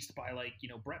replaced by like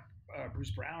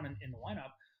Bruce Brown in the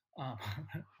lineup. Um,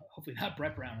 hopefully not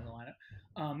Brett Brown in the lineup.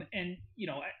 And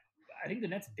I think the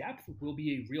Nets' depth will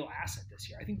be a real asset this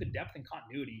year. I think the depth and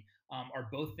continuity are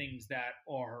both things that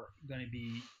are going to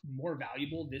be more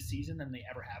valuable this season than they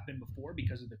ever have been before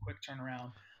because of the quick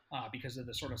turnaround, because of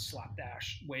the sort of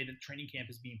slapdash way that training camp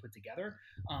is being put together,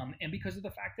 and because of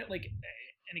the fact that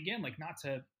and again, like not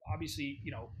to obviously,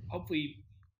 hopefully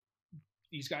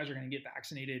these guys are going to get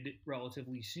vaccinated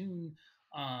relatively soon,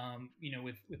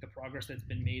 with the progress that's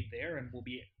been made there, and we'll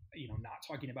be not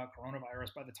talking about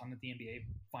coronavirus by the time that the NBA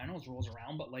finals rolls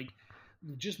around, but like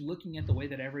just looking at the way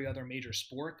that every other major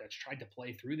sport that's tried to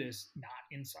play through this not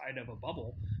inside of a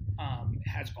bubble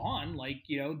has gone,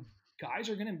 guys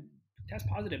are going to test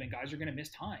positive and guys are going to miss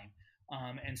time.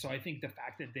 And so I think the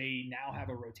fact that they now have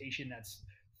a rotation that's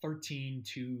 13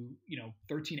 to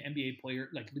 13 NBA player,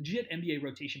 like legit NBA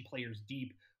rotation players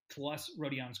deep, plus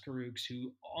Rodion Skaruks,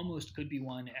 who almost could be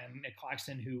one, and Nick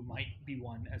Claxton, who might be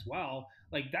one as well.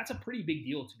 Like that's a pretty big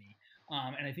deal to me.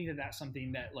 And I think that that's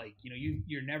something that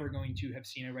you're never going to have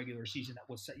seen a regular season that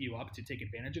will set you up to take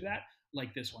advantage of that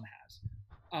like this one has.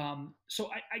 So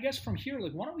I guess from here,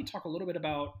 like, why don't we talk a little bit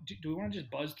about, do we want to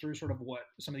just buzz through sort of what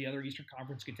some of the other Eastern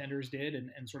Conference contenders did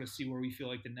and sort of see where we feel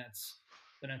like the Nets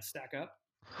stack up?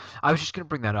 I was just going to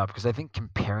bring that up because I think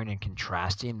comparing and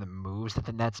contrasting the moves that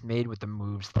the Nets made with the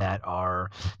moves that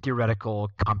our theoretical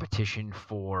competition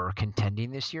for contending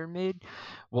this year made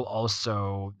will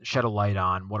also shed a light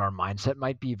on what our mindset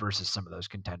might be versus some of those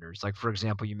contenders. Like, for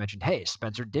example, you mentioned, hey,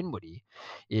 Spencer Dinwiddie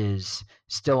is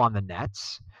still on the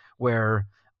Nets, where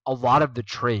a lot of the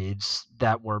trades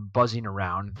that were buzzing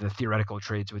around, the theoretical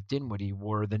trades with Dinwiddie,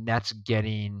 were the Nets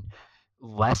getting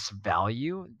less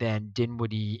value than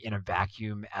Dinwiddie in a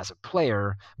vacuum as a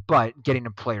player, but getting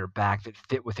a player back that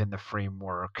fit within the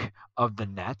framework of the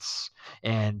Nets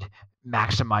and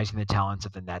maximizing the talents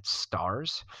of the Nets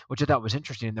stars, which I thought was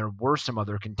interesting. And there were some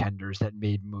other contenders that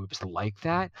made moves like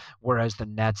that, whereas the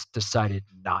Nets decided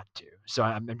not to. So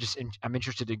I'm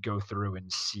interested to go through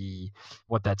and see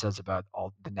what that says about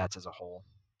all the Nets as a whole.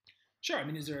 Sure. I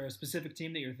mean, is there a specific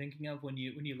team that you're thinking of when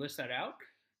you list that out?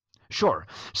 Sure.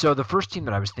 So the first team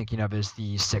that I was thinking of is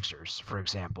the Sixers, for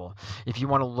example. If you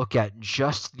want to look at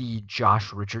just the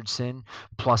Josh Richardson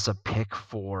plus a pick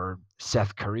for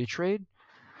Seth Curry trade,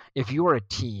 if you're a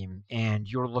team and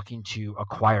you're looking to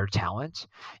acquire talent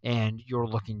and you're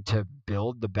looking to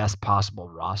build the best possible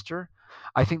roster,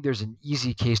 I think there's an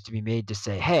easy case to be made to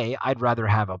say, hey, I'd rather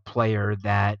have a player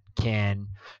that can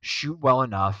shoot well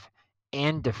enough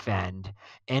and defend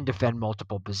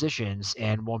multiple positions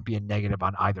and won't be a negative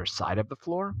on either side of the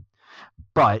floor.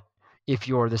 But if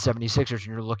you're the 76ers and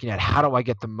you're looking at how do I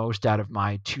get the most out of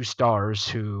my two stars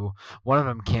who one of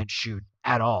them can't shoot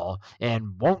at all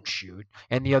and won't shoot,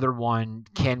 and the other one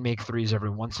can make threes every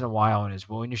once in a while and is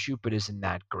willing to shoot but isn't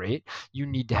that great, you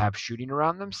need to have shooting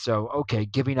around them. So, okay,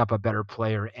 giving up a better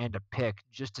player and a pick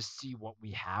just to see what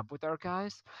we have with our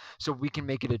guys so we can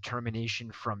make a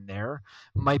determination from there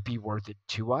might be worth it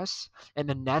to us. And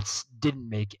the Nets didn't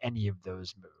make any of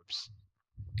those moves.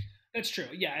 That's true.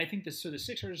 Yeah, I think this. So the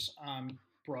Sixers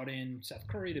brought in Seth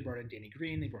Curry, they brought in Danny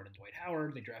Green, they brought in Dwight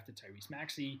Howard, they drafted Tyrese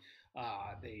Maxey,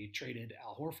 they traded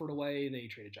Al Horford away, they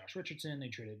traded Josh Richardson, they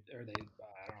traded, or they,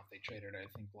 I don't know if they traded, I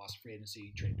think lost free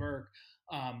agency, Trey Burke.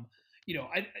 You know,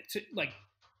 like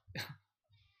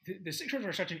the Sixers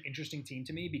are such an interesting team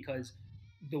to me because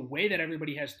the way that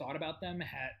everybody has thought about them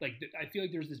I feel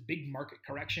like there's this big market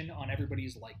correction on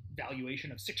everybody's like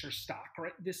valuation of Sixers stock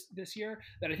this year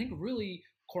that I think really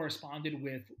corresponded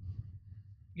with,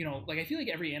 you know, like I feel like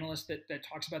every analyst that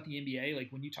talks about the NBA, like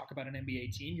when you talk about an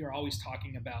NBA team, you're always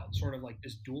talking about sort of like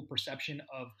this dual perception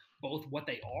of both what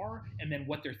they are and then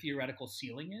what their theoretical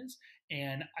ceiling is.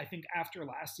 And I think after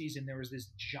last season, there was this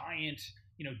giant,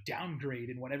 you know, downgrade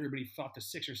in what everybody thought the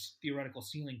Sixers theoretical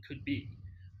ceiling could be.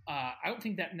 I don't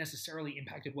think that necessarily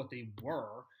impacted what they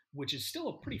were, which is still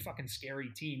a pretty fucking scary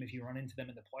team if you run into them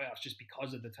in the playoffs just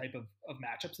because of the type of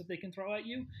matchups that they can throw at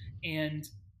you. And,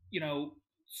 you know,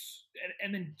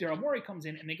 and then Daryl Morey comes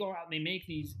in and they go out and they make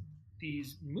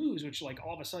these moves, which like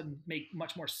all of a sudden make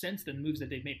much more sense than moves that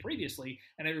they've made previously.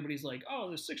 And everybody's like,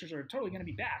 oh, the Sixers are totally going to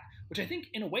be back, which I think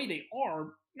in a way they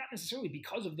are, not necessarily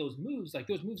because of those moves. Like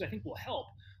those moves I think will help.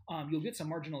 You'll get some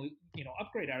marginal, you know,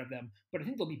 upgrade out of them, but I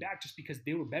think they'll be back just because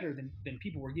they were better than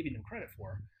people were giving them credit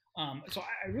for. So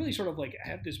I really sort of like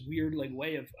have this weird like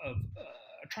way of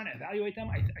trying to evaluate them.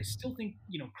 I still think,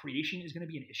 you know, creation is going to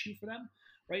be an issue for them,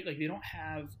 right? Like they don't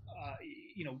have,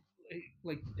 you know,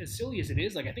 like as silly as it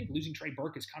is, like I think losing Trey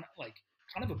Burke is kind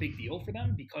of a big deal for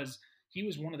them because he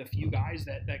was one of the few guys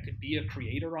that could be a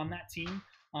creator on that team,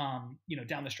 you know,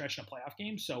 down the stretch in a playoff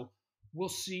game. So we'll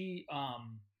see.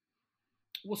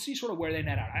 We'll see sort of where they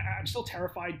net out. I'm still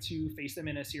terrified to face them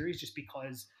in a series just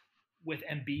because with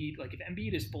Embiid, like if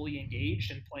Embiid is fully engaged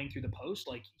and playing through the post,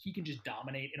 like he can just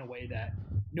dominate in a way that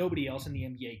nobody else in the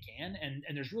NBA can. And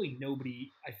there's really nobody.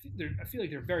 I feel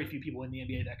like there are very few people in the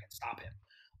NBA that can stop him.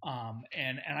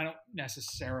 And I don't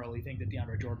necessarily think that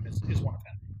DeAndre Jordan is one of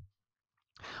them.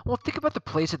 Well, think about the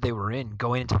place that they were in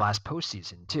going into last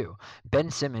postseason, too.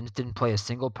 Ben Simmons didn't play a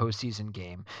single postseason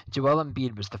game. Joel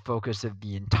Embiid was the focus of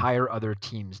the entire other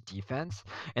team's defense,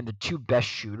 and the two best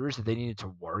shooters that they needed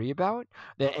to worry about,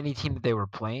 that any team that they were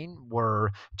playing,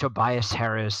 were Tobias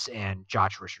Harris and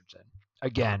Josh Richardson.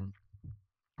 Again,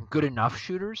 good enough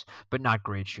shooters, but not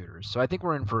great shooters. So I think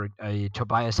we're in for a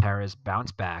Tobias Harris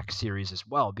bounce back series as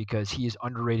well because he is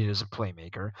underrated as a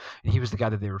playmaker, and he was the guy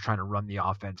that they were trying to run the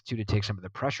offense to take some of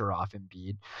the pressure off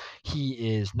Embiid. He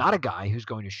is not a guy who's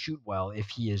going to shoot well if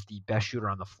he is the best shooter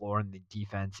on the floor and the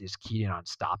defense is keyed in on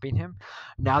stopping him.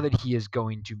 Now that he is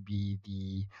going to be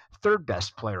the third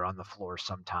best player on the floor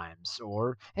sometimes,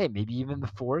 or hey, maybe even the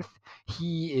fourth,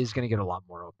 he is going to get a lot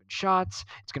more open shots.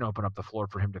 It's going to open up the floor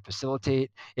for him to facilitate.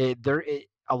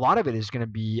 A lot of it is going to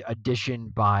be addition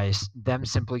by them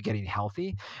simply getting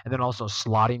healthy, and then also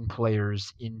slotting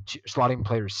players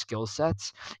skill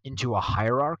sets into a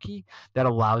hierarchy that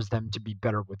allows them to be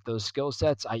better with those skill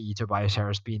sets, i.e. Tobias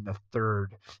Harris being the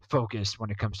third focus when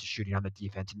it comes to shooting on the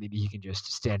defense, and maybe he can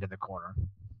just stand in the corner.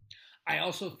 I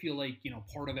also feel like, you know,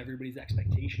 part of everybody's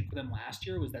expectation for them last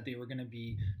year was that they were going to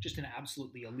be just an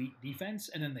absolutely elite defense,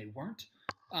 and then they weren't.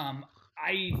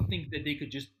 I think that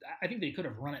I think they could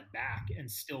have run it back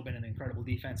and still been an incredible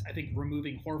defense. I think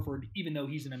removing Horford, even though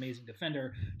he's an amazing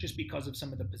defender, just because of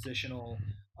some of the positional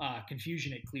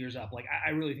confusion it clears up. Like,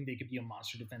 I really think they could be a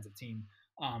monster defensive team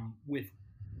with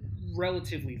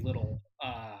relatively little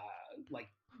like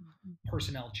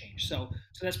personnel change. So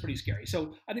that's pretty scary.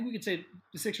 So I think we could say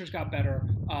the Sixers got better.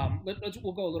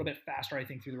 We'll go a little bit faster, I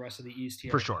think, through the rest of the East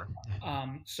here. For sure.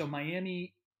 So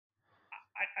Miami,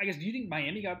 I guess, do you think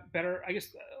Miami got better? I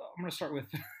guess I'm going to start with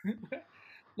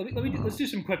let's do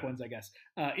some quick ones, I guess.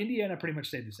 Indiana pretty much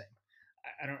stayed the same.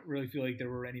 I don't really feel like there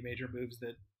were any major moves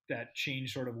that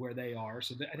changed sort of where they are.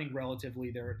 So I think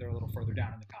relatively they're a little further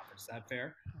down in the conference. Is that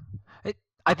fair?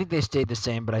 I think they stayed the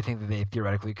same, but I think that they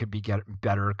theoretically could be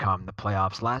better come the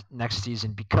playoffs next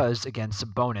season because, again,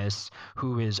 Sabonis,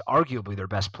 who is arguably their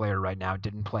best player right now,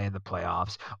 didn't play in the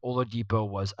playoffs. Oladipo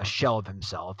was a shell of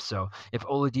himself. So if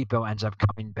Oladipo ends up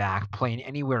coming back, playing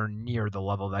anywhere near the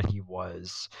level that he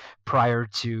was prior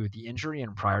to the injury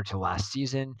and prior to last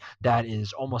season, that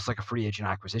is almost like a free agent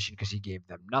acquisition because he gave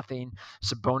them nothing.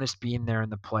 Sabonis being there in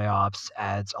the playoffs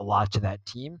adds a lot to that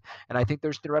team. And I think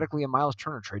there's theoretically a Miles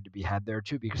Turner trade to be had there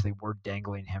too because they were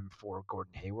dangling him for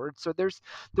Gordon Hayward. So there's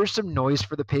some noise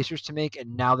for the Pacers to make,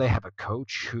 and now they have a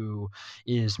coach who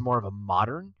is more of a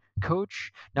modern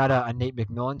coach, not a Nate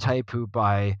McMillan type who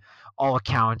by all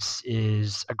accounts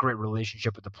is a great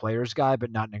relationship with the players guy,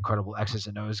 but not an incredible X's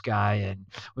and O's guy, and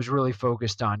was really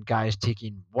focused on guys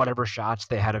taking whatever shots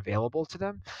they had available to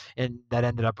them. And that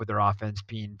ended up with their offense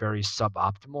being very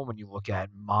suboptimal when you look at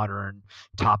modern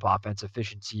top offense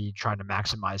efficiency, trying to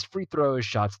maximize free throws,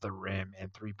 shots to the rim,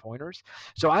 and 3-pointers.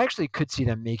 So I actually could see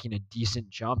them making a decent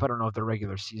jump. I don't know if their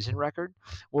regular season record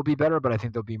will be better, but I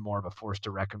think they'll be more of a force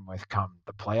to reckon with come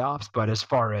the playoffs. But as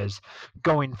far as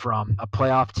going from a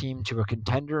playoff team to a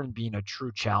contender and being a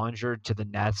true challenger to the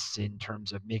Nets in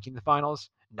terms of making the finals,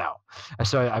 no.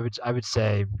 So I would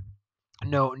say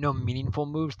no meaningful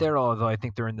moves there, although I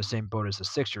think they're in the same boat as the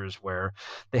Sixers where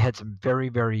they had some very,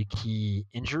 very key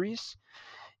injuries.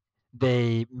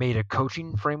 They made a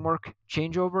coaching framework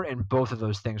changeover, and both of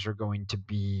those things are going to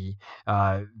be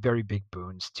very big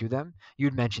boons to them. You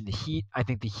had mentioned the Heat. I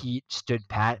think the Heat stood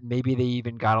pat. Maybe they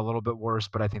even got a little bit worse,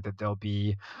 but I think that they'll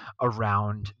be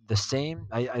around the same.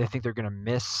 I think they're going to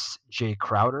miss Jay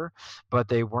Crowder, but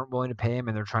they weren't willing to pay him,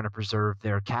 and they're trying to preserve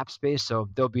their cap space. So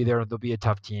they'll be there. They'll be a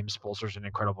tough team. Spoelser's an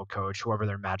incredible coach. Whoever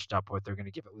they're matched up with, they're going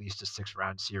to give at least a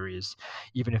 6-round series,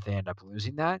 even if they end up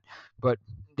losing that. But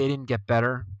they didn't get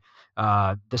better.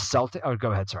 The Celtic. Oh,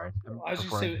 go ahead. Sorry. I was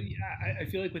just saying, yeah, I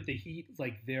feel like with the Heat,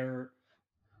 like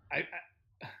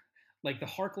like the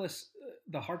Harkless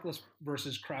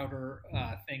versus Crowder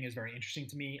thing is very interesting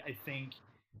to me. I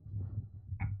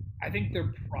think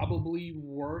they're probably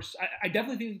worse. I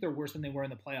definitely think they're worse than they were in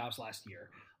the playoffs last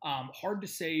year. Hard to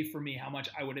say for me how much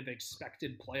I would have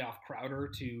expected playoff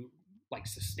Crowder to like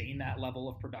sustain that level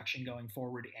of production going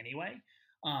forward anyway.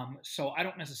 So I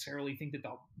don't necessarily think that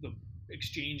the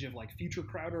exchange of like future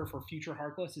Crowder for future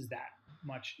Harkless is that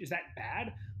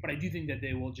bad. But I do think that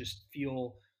they will just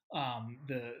feel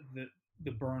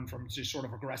the burn from just sort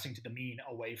of regressing to the mean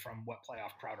away from what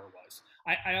playoff Crowder was.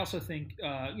 I also think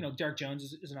Derek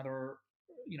Jones is another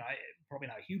probably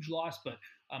not a huge loss, but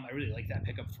I really like that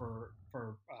pickup for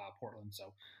Portland.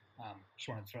 So just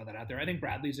wanted to throw that out there. I think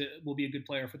will be a good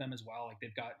player for them as well. Like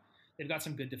they've got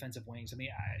some good defensive wings. I mean,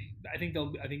 I think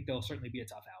they'll certainly be a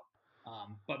tough out,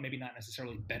 but maybe not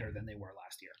necessarily better than they were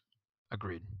last year.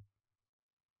 Agreed.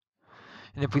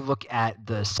 And if we look at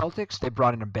the Celtics, they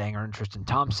brought in a banger in Tristan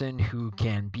Thompson, who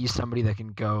can be somebody that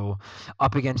can go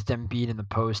up against Embiid in the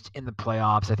post in the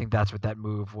playoffs. I think that's what that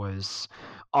move was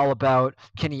all about.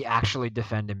 Can he actually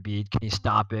defend Embiid? Can he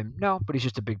stop him? No, but he's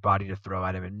just a big body to throw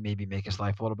at him and maybe make his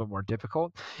life a little bit more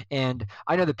difficult. And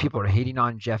I know that people are hating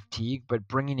on Jeff Teague, but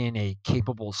bringing in a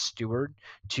capable steward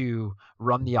to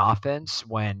run the offense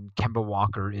when Kemba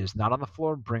Walker is not on the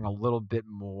floor, bring a little bit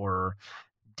more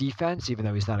defense, even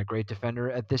though he's not a great defender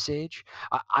at this age.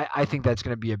 I think that's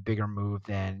going to be a bigger move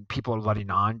than people are letting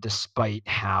on, despite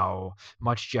how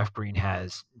much Jeff Green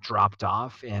has dropped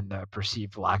off and the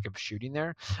perceived lack of shooting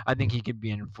there. I think he could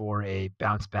be in for a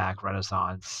bounce back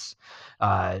renaissance.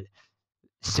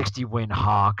 60-win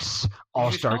Hawks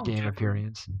All-Star game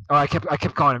appearance. Oh, I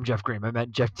kept calling him Jeff Green. I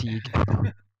meant Jeff Teague.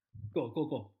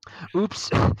 Cool.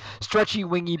 Oops. Stretchy,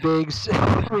 wingy bigs.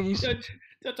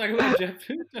 Don't talk about Jeff.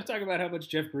 Don't talk about how much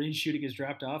Jeff Green's shooting is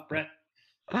dropped off, Brett.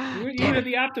 You had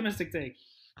the optimistic take.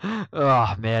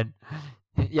 Oh man,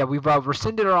 yeah, we've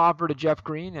rescinded our offer to Jeff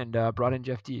Green and brought in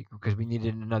Jeff Teague because we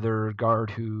needed another guard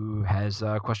who has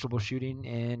questionable shooting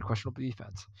and questionable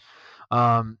defense.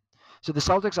 So the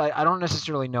Celtics, I don't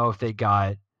necessarily know if they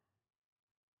got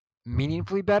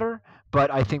meaningfully better, but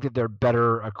I think that they're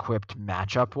better equipped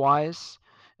matchup wise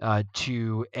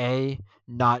to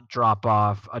not drop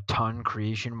off a ton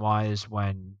creation wise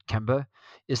when Kemba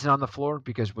isn't on the floor,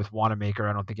 because with Wanamaker,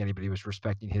 I don't think anybody was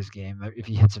respecting his game. If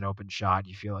he hits an open shot,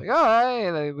 you feel like, oh,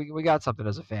 hey, we got something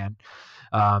as a fan.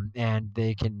 And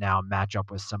they can now match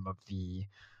up with some of the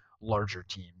larger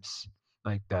teams.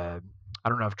 Like I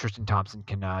don't know if Tristan Thompson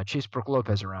can chase Brook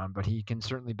Lopez around, but he can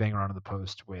certainly bang around in the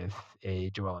post with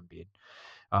a Joel Embiid.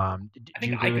 I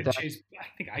think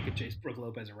I could chase Brook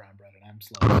Lopez around, Brett, and I'm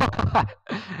slow.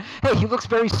 Hey, he looks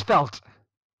very svelte.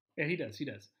 Yeah, he does.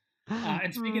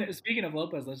 And speaking of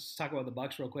Lopez, let's just talk about the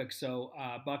Bucks real quick. So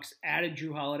Bucks added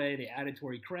Drew Holiday, they added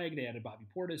Torrey Craig, they added Bobby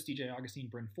Portis, DJ Augustine,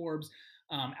 Bryn Forbes.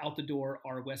 Out the door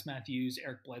are Wes Matthews,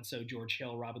 Eric Bledsoe, George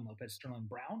Hill, Robin Lopez, Sterling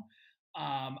Brown.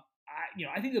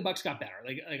 I think the Bucks got better.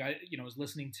 I was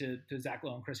listening to Zach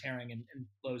Lowe and Chris Herring, and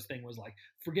Lowe's thing was like,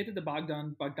 forget that the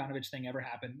Bogdanovich thing ever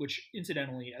happened. Which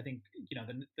incidentally, I think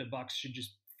the Bucks should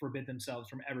just forbid themselves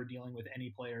from ever dealing with any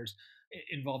players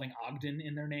involving Ogden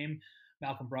in their name.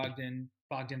 Malcolm Brogdon,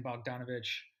 Bogdan Bogdanovich.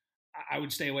 I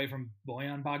would stay away from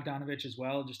Bojan Bogdanovich as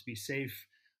well, just to be safe.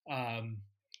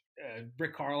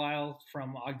 Rick Carlisle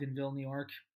from Ogdenville, New York.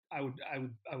 I would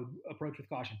approach with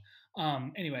caution.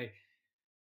 Anyway,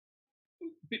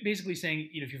 basically saying,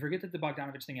 if you forget that the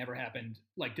Bogdanovich thing ever happened,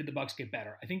 like, did the Bucks get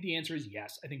better? I think the answer is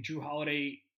yes. I think Drew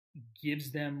Holiday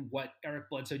gives them what Eric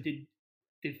Bledsoe did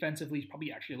defensively. He's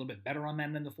probably actually a little bit better on that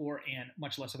end of the floor and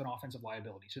much less of an offensive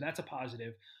liability. So that's a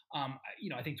positive.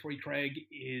 I think Torrey Craig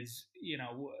is,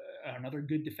 another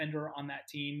good defender on that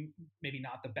team. Maybe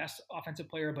not the best offensive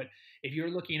player, but if you're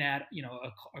looking at,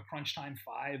 a crunch time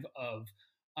five of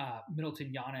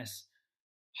Middleton, Giannis,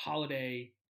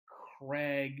 Holiday,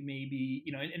 Craig, maybe,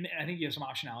 and I think you have some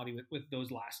optionality with those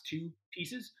last two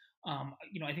pieces.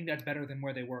 I think that's better than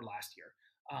where they were last year.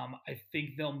 I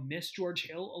think they'll miss George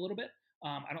Hill a little bit.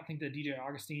 I don't think that DJ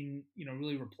Augustine,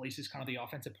 really replaces kind of the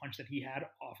offensive punch that he had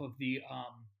off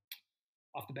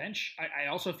the bench. I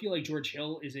also feel like George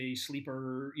Hill is a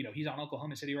sleeper. He's on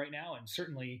Oklahoma City right now, and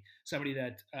certainly somebody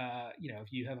that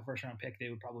if you have a first round pick, they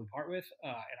would probably part with.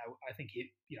 And I think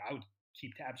I would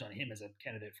keep tabs on him as a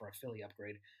candidate for a Philly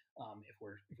upgrade if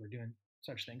we're doing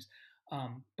such things.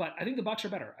 But I think the Bucks are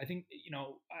better. I think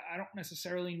I don't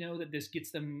necessarily know that this gets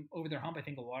them over their hump. I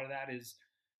think a lot of that is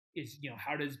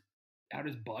how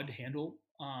does Bud handle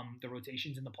the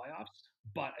rotations in the playoffs?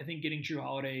 But I think getting Drew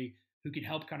Holiday, who can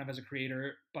help kind of as a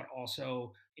creator, but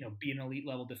also be an elite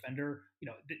level defender,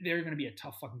 they're going to be a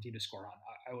tough fucking team to score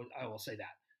on. I will say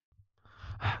that.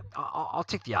 I'll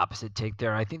take the opposite take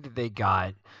there. I think that they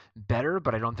got better,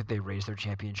 but I don't think they raised their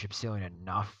championship ceiling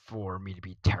enough for me to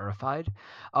be terrified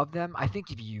of them. I think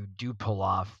if you do pull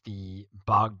off the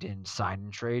Bogdan sign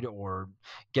and trade or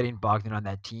getting Bogdan on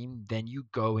that team, then you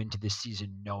go into this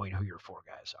season knowing who your four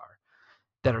guys are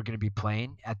that are going to be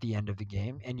playing at the end of the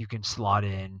game, and you can slot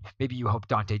in. Maybe you hope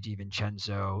Dante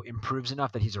DiVincenzo improves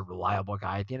enough that he's a reliable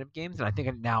guy at the end of games. And I think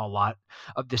now a lot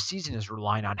of the season is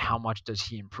relying on how much does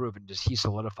he improve and does he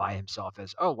solidify himself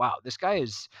as, oh wow, this guy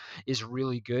is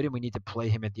really good, and we need to play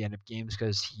him at the end of games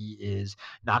because he is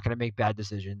not going to make bad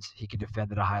decisions. He can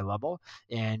defend at a high level,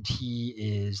 and he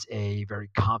is a very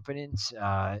confident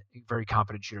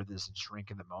shooter that doesn't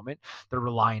shrink in the moment. They're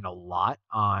relying a lot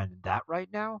on that right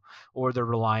now, or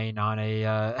they're relying on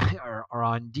or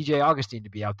on DJ Augustine to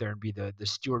be out there and be the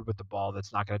steward with the ball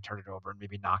that's not going to turn it over and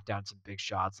maybe knock down some big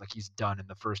shots like he's done in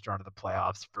the first round of the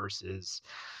playoffs versus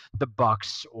the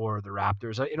Bucks or the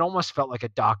Raptors. It almost felt like a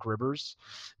Doc Rivers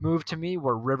move to me,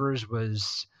 where Rivers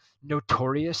was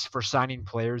notorious for signing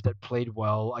players that played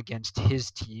well against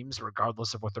his teams,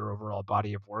 regardless of what their overall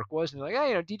body of work was. And they're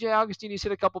like, hey, DJ Augustine, he's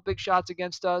hit a couple big shots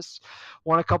against us,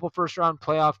 won a couple first round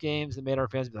playoff games that made our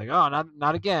fans be like, oh,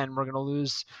 not again. We're going to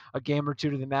lose a game or two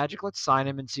to the Magic. Let's sign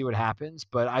him and see what happens.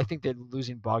 But I think that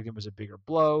losing Bogdan was a bigger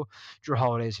blow. Drew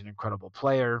Holiday is an incredible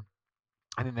player.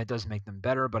 I think that does make them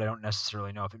better, but I don't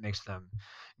necessarily know if it makes them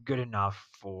good enough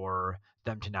for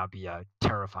them to now be a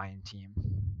terrifying team.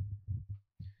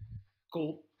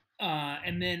 Cool.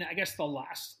 And then I guess the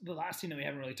last team that we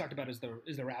haven't really talked about is the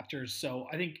Raptors. So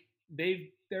I think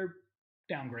they're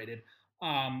downgraded,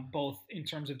 both in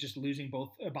terms of just losing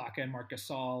both Ibaka and Marc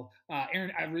Gasol.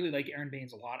 I really like Aaron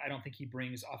Baines a lot. I don't think he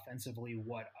brings offensively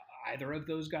what either of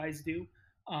those guys do.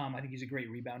 I think he's a great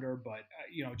rebounder, but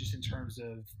just in terms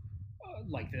of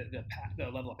like the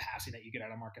level of passing that you get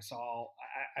out of Marc Gasol,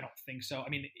 I don't think so. I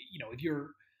mean, if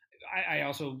you're I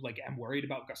also am worried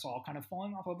about Gasol kind of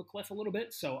falling off of a cliff a little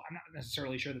bit. So I'm not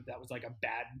necessarily sure that was like a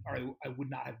bad, or I would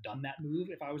not have done that move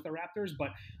if I was the Raptors. But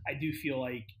I do feel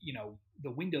like, the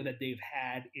window that they've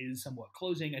had is somewhat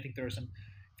closing. I think there are some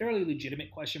fairly legitimate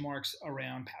question marks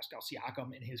around Pascal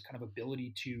Siakam and his kind of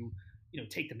ability to,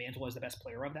 take the mantle as the best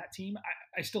player of that team.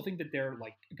 I still think that they're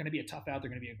going to be a tough out. They're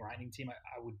going to be a grinding team.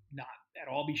 I would not at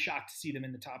all be shocked to see them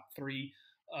in the top three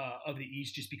of the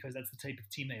East, just because that's the type of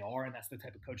team they are and that's the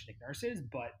type of coach Nick Nurse is.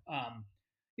 But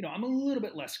I'm a little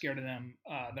bit less scared of them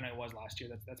than I was last year.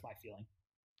 That's my feeling.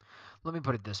 Let me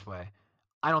put it this way: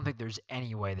 I don't think there's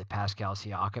any way that Pascal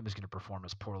Siakam is going to perform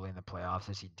as poorly in the playoffs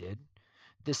as he did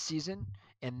this season,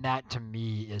 and that to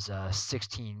me is a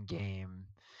 16 game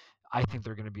I think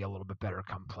they're going to be a little bit better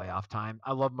come playoff time.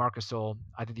 I love Marcus Gasol.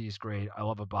 I think he's great. I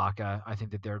love Ibaka. I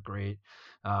think that they're great.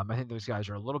 I think those guys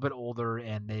are a little bit older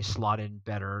and they slot in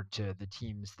better to the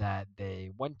teams that they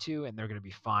went to, and they're going to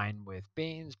be fine with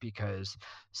Baines because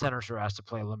centers are asked to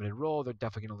play a limited role. They're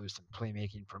definitely going to lose some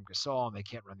playmaking from Gasol, and they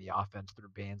can't run the offense through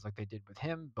Baines like they did with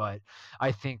him. But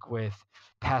I think with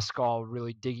Pascal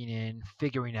really digging in,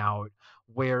 figuring out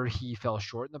where he fell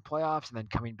short in the playoffs and then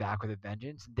coming back with a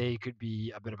vengeance, they could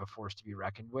be a bit of a force to be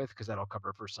reckoned with because that'll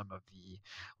cover for some of the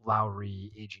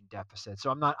Lowry aging deficit. So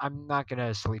I'm not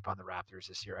gonna sleep on the Raptors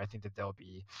this year. I think that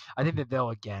they'll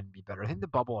again be better. I think the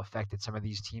bubble affected some of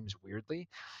these teams weirdly,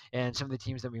 and some of the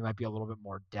teams that we might be a little bit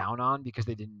more down on because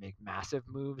they didn't make massive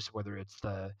moves, whether it's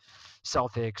the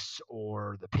Celtics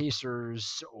or the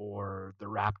Pacers or the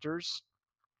Raptors.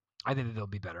 I think that they'll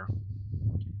be better.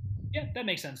 Yeah, that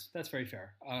makes sense. That's very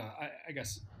fair. I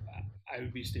guess I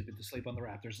would be stupid to sleep on the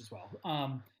Raptors as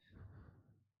well.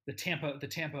 The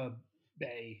Tampa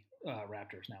Bay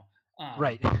Raptors now,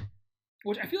 Right.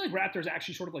 which I feel like Raptors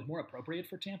actually sort of like more appropriate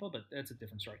for Tampa, but that's a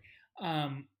different story.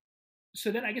 Um,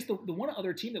 so then I guess the one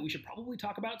other team that we should probably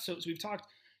talk about. So we've talked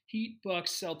Heat,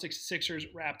 Bucks, Celtics, Sixers,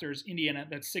 Raptors, Indiana.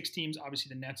 That's six teams.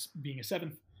 Obviously, the Nets being a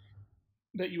seventh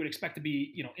that you would expect to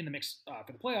be, in the mix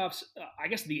for the playoffs. I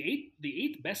guess the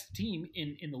eighth best team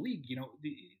in the league.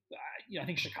 I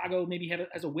think Chicago maybe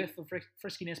has a whiff of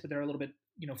friskiness, but they're a little bit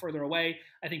further away.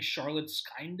 I think Charlotte's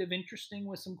kind of interesting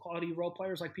with some quality role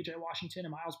players like PJ Washington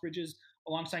and Miles Bridges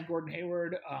alongside Gordon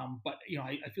Hayward. But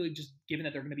I feel like just given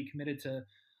that they're going to be committed to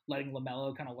letting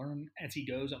LaMelo kind of learn as he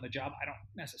goes on the job, I don't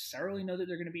necessarily know that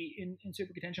they're going to be in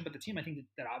super contention. But the team I think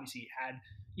that obviously had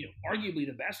arguably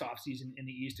the best offseason in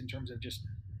the East in terms of just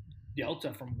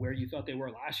delta from where you thought they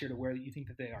were last year to where you think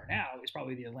that they are now is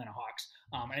probably the Atlanta Hawks.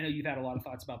 I know you've had a lot of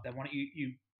thoughts about them. Why don't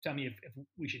you tell me if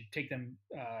we should take them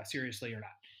seriously or not?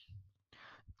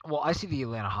 Well, I see the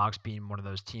Atlanta Hawks being one of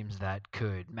those teams that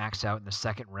could max out in the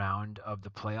second round of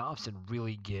the playoffs and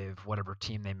really give whatever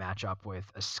team they match up with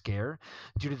a scare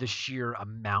due to the sheer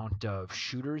amount of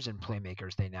shooters and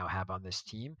playmakers they now have on this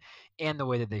team and the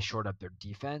way that they shored up their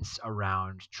defense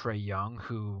around Trey Young,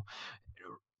 who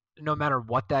no matter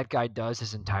what that guy does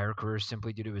his entire career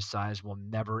simply due to his size will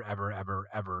never ever ever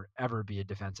ever ever be a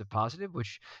defensive positive,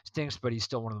 which stinks, but he's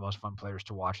still one of the most fun players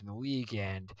to watch in the league,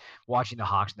 and watching the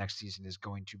Hawks next season is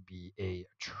going to be a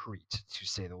treat to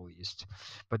say the least.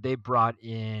 But they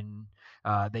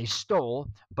stole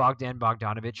Bogdan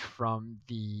Bogdanovic from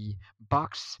the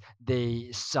Bucks. They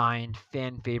signed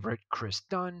fan favorite Chris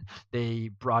Dunn. They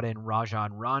brought in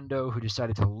Rajon Rondo, who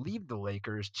decided to leave the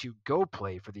Lakers to go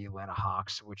play for the Atlanta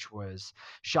Hawks, which was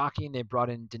shocking. They brought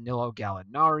in Danilo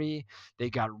Gallinari. They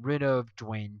got rid of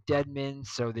Dwayne Dedman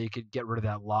so they could get rid of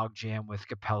that logjam with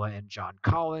Capella and John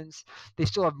Collins. They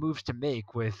still have moves to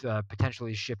make with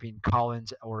potentially shipping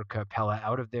Collins or Capella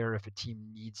out of there if a team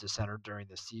needs a center during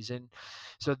the season.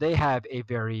 So they have a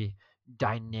very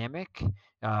dynamic,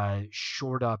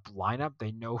 shored up lineup.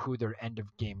 They know who their end of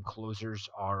game closers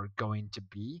are going to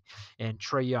be. And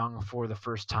Trey Young, for the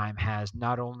first time, has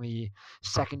not only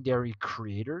secondary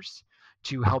creators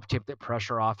to help take the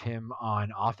pressure off him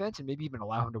on offense and maybe even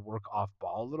allow him to work off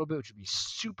ball a little bit, which would be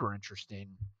super interesting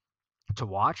to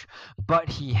watch, but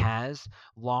he has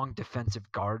long defensive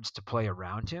guards to play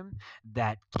around him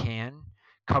that can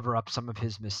cover up some of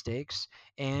his mistakes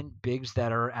and bigs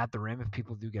that are at the rim if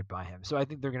people do get by him. So I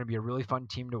think they're going to be a really fun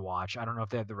team to watch. I don't know if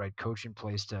they have the right coach in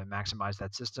place to maximize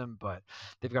that system, but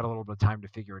they've got a little bit of time to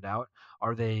figure it out.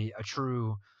 Are they a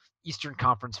true Eastern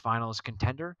Conference Finals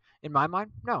contender? In my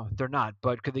mind, no, they're not.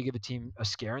 But could they give a team a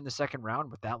scare in the second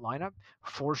round with that lineup?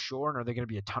 For sure. And are they going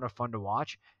to be a ton of fun to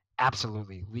watch?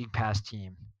 Absolutely. League pass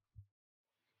team.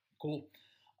 Cool.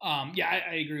 Yeah,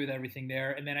 I agree with everything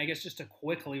there. And then I guess just to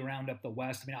quickly round up the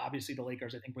West, I mean, obviously the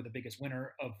Lakers, I think, were the biggest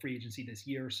winner of free agency this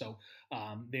year. So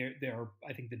they're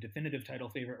I think, the definitive title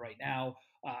favorite right now.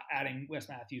 Adding Wes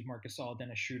Matthews, Marcus Gasol,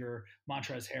 Dennis Schroeder,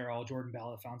 Montrezl Harrell, Jordan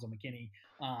Bell, Alfonso McKinney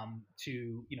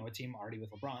to a team already with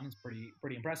LeBron is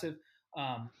pretty impressive.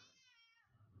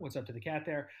 What's up to the cat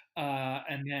there?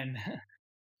 And then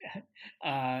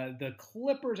the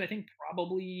Clippers, I think,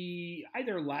 probably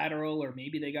either lateral or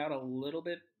maybe they got a little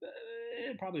bit,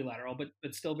 probably lateral,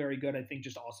 but still very good. I think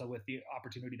just also with the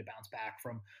opportunity to bounce back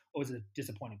from what was a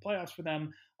disappointing playoffs for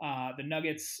them. The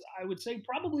Nuggets, I would say,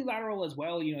 probably lateral as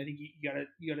well. I think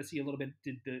you gotta see a little bit.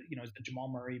 Did is the Jamal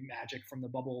Murray magic from the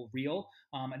bubble real?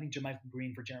 I think JaMychal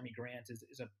Green for Jeremy Grant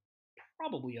is a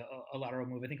probably a lateral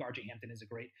move. I think RJ Hampton is a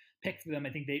great pick for them.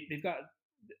 I think they've got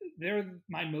they're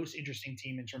my most interesting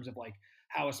team in terms of like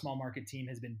how a small market team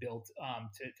has been built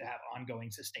to have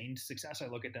ongoing sustained success. I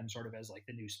look at them sort of as like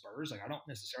the new Spurs. Like I don't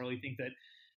necessarily think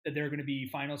that they're going to be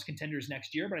finals contenders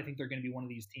next year, but I think they're going to be one of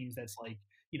these teams that's like,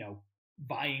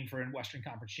 vying for a Western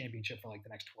Conference championship for like the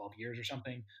next 12 years or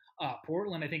something.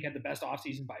 Portland, I think, had the best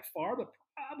offseason by far, but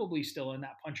probably still in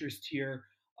that puncher's tier.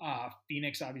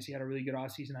 Phoenix obviously had a really good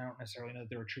offseason. I don't necessarily know that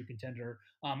they're a true contender.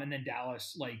 And then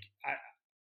Dallas,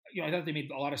 I thought they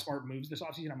made a lot of smart moves this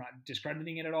offseason. I'm not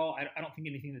discrediting it at all. I don't think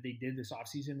anything that they did this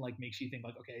offseason like makes you think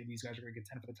like, okay, these guys are going to get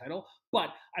 10 for the title. But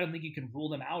I don't think you can rule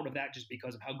them out of that just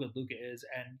because of how good Luka is.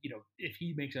 And, if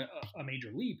he makes a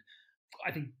major leap,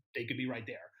 I think they could be right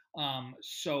there. I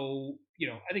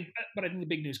think the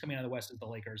big news coming out of the West is the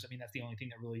Lakers. I mean, that's the only thing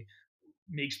that really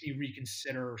makes me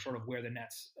reconsider sort of where the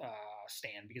Nets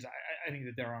stand, because I think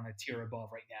that they're on a tier above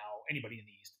right now anybody in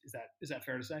the East. Is that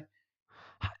fair to say?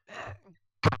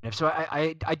 Kind of. So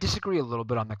I disagree a little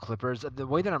bit on the Clippers. The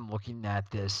way that I'm looking at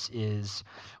this is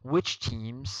which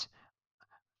teams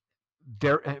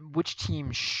which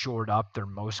teams shored up their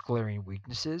most glaring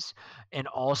weaknesses and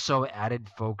also added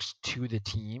folks to the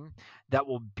team that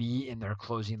will be in their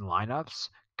closing lineups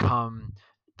come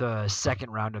the second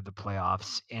round of the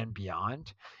playoffs and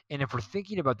beyond. And if we're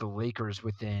thinking about the Lakers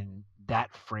within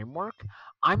that framework,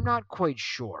 I'm not quite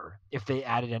sure if they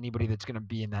added anybody that's going to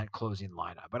be in that closing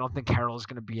lineup. I don't think Harrell's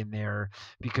going to be in there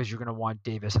because you're going to want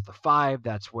Davis at the 5.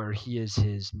 That's where he is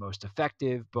his most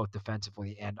effective, both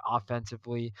defensively and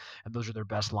offensively, and those are their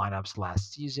best lineups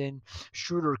last season.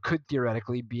 Schroeder could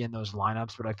theoretically be in those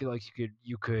lineups, but I feel like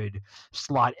you could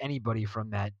slot anybody from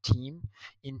that team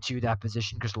into that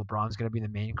position because LeBron's going to be the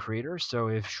main creator. So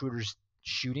if Schroeder's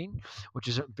shooting, which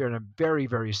is in a very,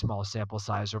 very small sample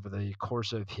size over the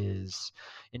course of his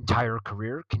entire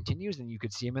career, continues, then you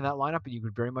could see him in that lineup, and you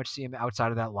could very much see him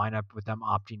outside of that lineup with them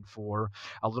opting for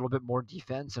a little bit more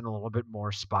defense and a little bit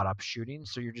more spot up shooting.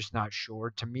 So you're just not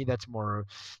sure. To me, that's more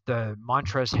the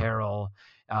Montrezl Harrell,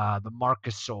 the Marc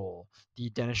Gasol, the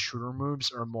Dennis Schroeder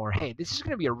moves are more, hey, this is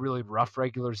going to be a really rough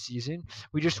regular season.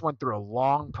 We just went through a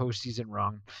long postseason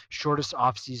run, shortest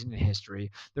offseason in history.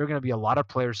 There are going to be a lot of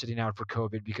players sitting out for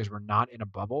COVID because we're not in a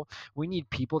bubble. We need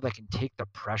people that can take the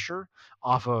pressure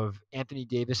off of Anthony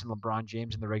Davis and LeBron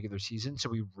James in the regular season, so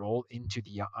we roll into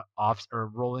the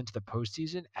roll into the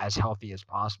postseason as healthy as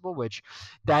possible. Which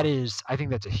I think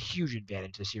that's a huge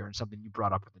advantage this year, and something you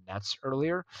brought up with the Nets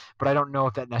earlier. But I don't know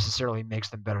if that necessarily makes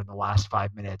them better in the last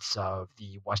 5 minutes of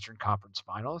the Western Conference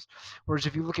Finals. Whereas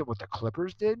if you look at what the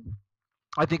Clippers did,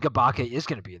 I think Ibaka is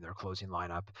going to be in their closing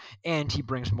lineup, and he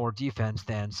brings more defense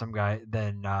than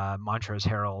Montrezl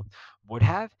Harrell would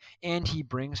have, and he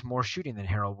brings more shooting than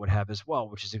Harrell would have as well,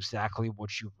 which is exactly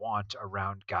what you want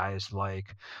around guys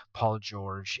like Paul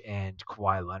George and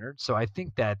Kawhi Leonard. So I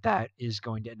think that is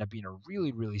going to end up being a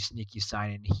really, really sneaky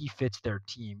signing. He fits their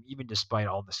team, even despite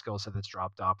all the skill set that's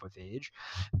dropped off with age,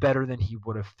 better than he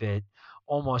would have fit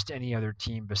almost any other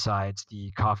team besides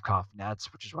the Koff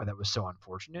Nets, which is why that was so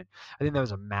unfortunate. I think that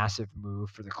was a massive move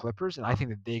for the Clippers, and I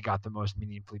think that they got the most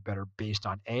meaningfully better based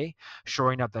on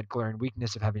shoring up that glaring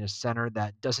weakness of having a center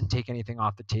that doesn't take anything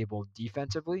off the table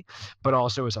defensively, but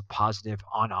also is a positive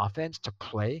on offense to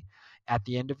play at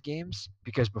the end of games.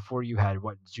 Because before you had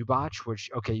Zubac, which,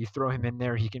 okay, you throw him in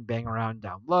there, he can bang around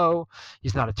down low.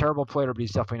 He's not a terrible player, but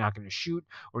he's definitely not going to shoot.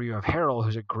 Or you have Harrell,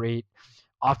 who's a great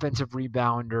offensive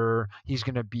rebounder. He's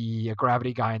going to be a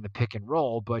gravity guy in the pick and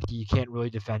roll, but he can't really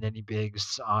defend any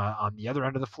bigs on the other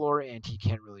end of the floor, and he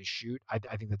can't really shoot. I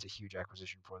think that's a huge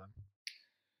acquisition for them.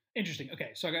 Interesting.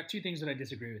 Okay, so I got two things that I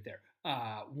disagree with there.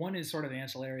 One is sort of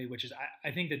ancillary, which is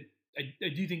I think that I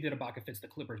do think that Ibaka fits the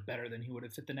Clippers better than he would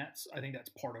have fit the Nets. I think that's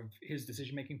part of his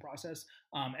decision making process.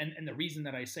 And the reason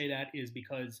that I say that is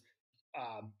because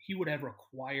he would have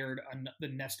required the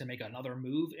Nets to make another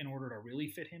move in order to really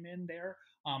fit him in there.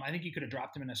 I think you could have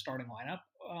dropped him in a starting lineup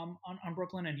on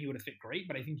Brooklyn, and he would have fit great.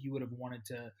 But I think you would have wanted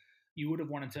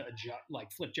to adjust,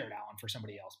 like flip Jared Allen for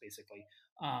somebody else, basically.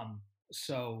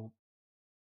 So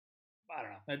I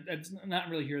don't know. That's not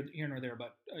really here nor there,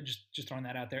 but just throwing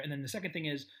that out there. And then the second thing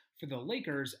is for the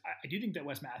Lakers, I do think that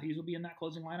Wes Matthews will be in that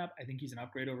closing lineup. I think he's an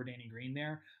upgrade over Danny Green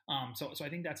there. So I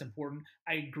think that's important.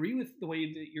 I agree with the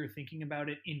way that you're thinking about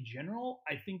it in general.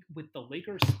 I think with the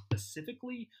Lakers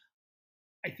specifically,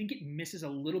 I think it misses a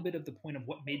little bit of the point of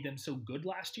what made them so good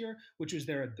last year, which was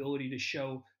their ability to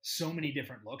show so many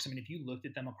different looks. I mean, if you looked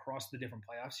at them across the different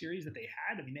playoff series that they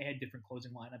had, I mean, they had different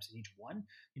closing lineups in each one,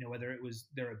 whether it was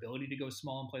their ability to go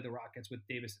small and play the Rockets with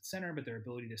Davis at center, but their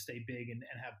ability to stay big and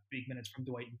have big minutes from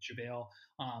Dwight and JaVale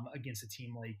against a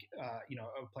team like,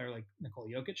 a player like Nikola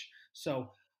Jokic.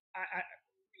 So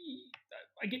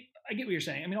I get what you're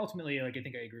saying. I mean, ultimately, like I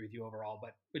think I agree with you overall,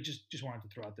 but just wanted to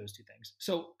throw out those two things.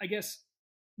 So I guess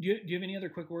do you have any other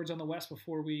quick words on the West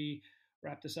before we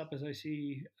wrap this up? As I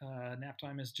see, nap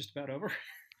time is just about over.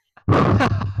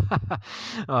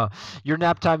 uh, your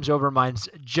nap time's over. Mine's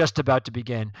just about to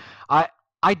begin. I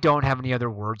I don't have any other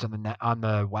words on on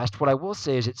the West. What I will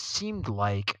say is, it seemed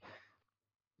like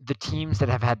the teams that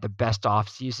have had the best off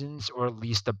seasons, or at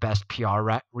least the best PR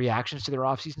reactions to their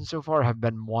off season so far, have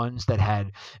been ones that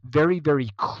had very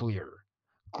clear,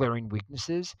 glaring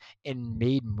weaknesses and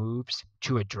made moves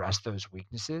to address those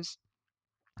weaknesses.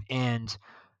 And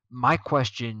my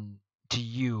question to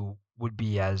you would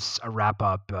be, as a wrap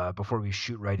up, before we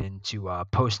shoot right into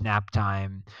post nap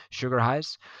time sugar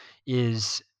highs,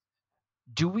 is,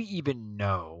 do we even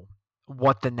know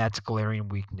what the Nets' glaring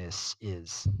weakness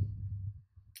is?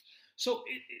 So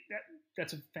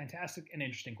that's a fantastic and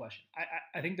interesting question.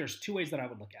 I think there's two ways that I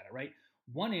would look at it. Right.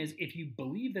 One is if you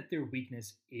believe that their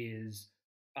weakness is,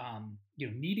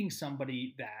 needing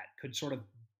somebody that could sort of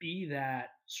be that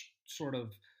sort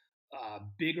of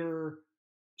bigger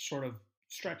sort of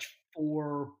stretch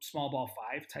four, small ball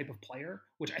five type of player,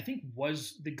 which I think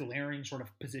was the glaring sort of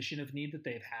position of need that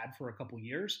they've had for a couple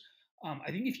years.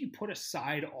 I think if you put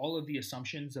aside all of the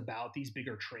assumptions about these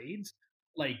bigger trades,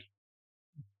 like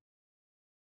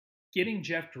getting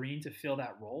Jeff Green to fill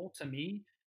that role, to me,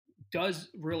 does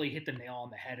really hit the nail on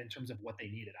the head in terms of what they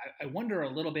needed. I wonder a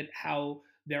little bit how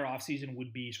their offseason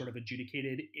would be sort of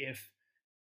adjudicated if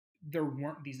there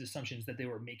weren't these assumptions that they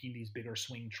were making these bigger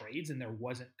swing trades, and there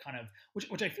wasn't kind of,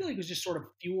 which I feel like was just sort of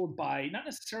fueled by not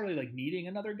necessarily like needing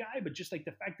another guy, but just like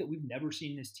the fact that we've never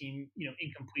seen this team,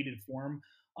 in completed form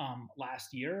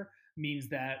last year, means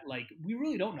that like we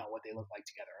really don't know what they look like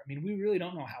together. I mean, we really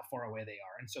don't know how far away they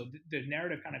are, and so the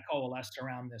narrative kind of coalesced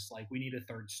around this like we need a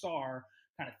third star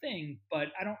kind of thing, but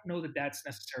I don't know that that's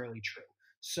necessarily true.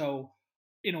 So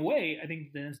in a way, I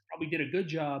think the Nets probably did a good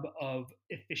job of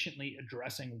efficiently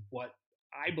addressing what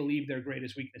I believe their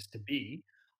greatest weakness to be.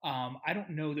 I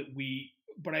don't know that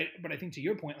but I think to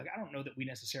your point, like I don't know that we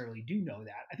necessarily do know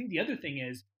that. I think the other thing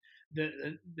is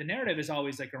the narrative is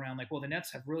always like around like, well, the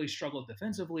Nets have really struggled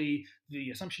defensively. The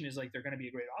assumption is like they're going to be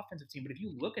a great offensive team, but if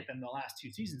you look at them the last two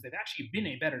seasons, they've actually been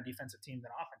a better defensive team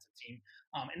than offensive team,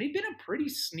 and they've been a pretty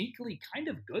sneakily kind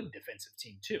of good defensive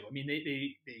team too. I mean,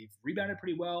 they've rebounded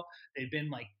pretty well. They've been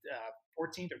like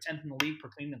 14th or 10th in the league per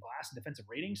clean the glass in defensive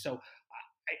rating. So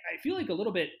I feel like a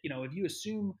little bit, if you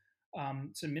assume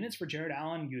some minutes for Jared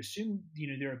Allen, you assume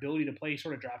their ability to play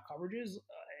sort of draft coverages,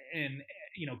 and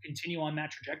continue on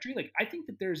that trajectory. Like I think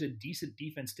that there's a decent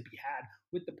defense to be had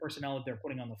with the personnel that they're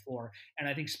putting on the floor, and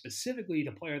I think specifically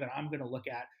the player that I'm going to look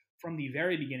at from the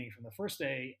very beginning, from the first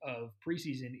day of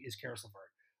preseason, is Karis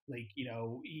LeVert. Like,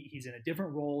 he's in a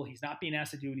different role. He's not being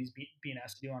asked to do what he's being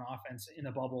asked to do on offense in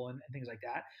the bubble and things like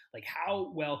that. Like,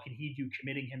 how well can he do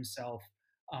committing himself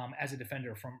as a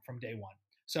defender from day one?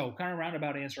 So, kind of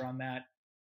roundabout answer on that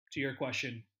to your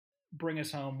question. Bring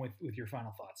us home with your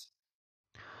final thoughts.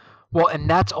 Well, and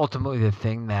that's ultimately the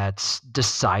thing that's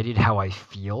decided how I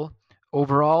feel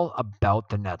overall about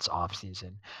the Nets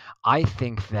offseason. I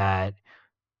think that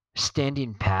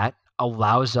standing pat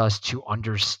allows us to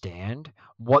understand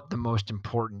what the most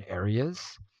important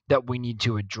areas that we need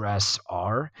to address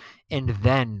are. And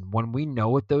then when we know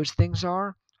what those things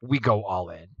are, we go all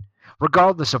in,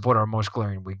 regardless of what our most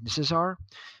glaring weaknesses are.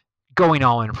 Going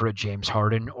all in for a James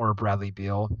Harden or a Bradley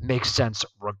Beal makes sense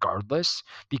regardless,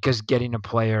 because getting a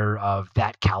player of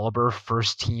that caliber,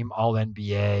 first team All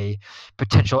NBA,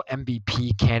 potential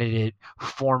MVP candidate,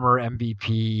 former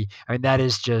MVP, I mean, that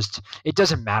is just, it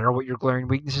doesn't matter what your glaring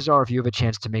weaknesses are. If you have a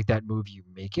chance to make that move, you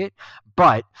make it.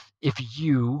 But if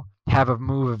you have a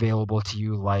move available to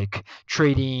you, like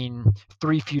trading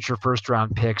 3 future first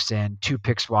round picks and 2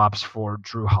 pick swaps for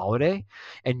Drew Holiday,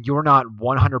 and you're not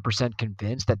 100%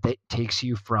 convinced that that takes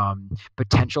you from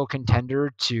potential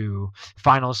contender to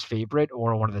finals favorite,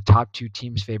 or one of the top 2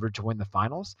 teams favored to win the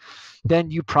finals,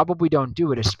 then you probably don't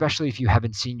do it, especially if you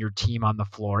haven't seen your team on the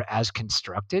floor as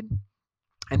constructed.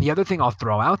 And the other thing I'll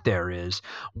throw out there is,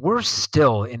 we're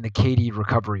still in the KD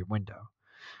recovery window.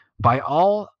 By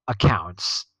all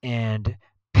accounts and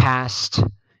past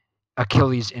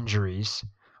Achilles injuries,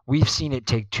 we've seen it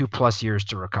take 2+ years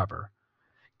to recover.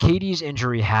 KD's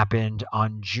injury happened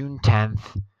on June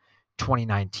 10th,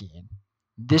 2019.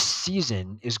 This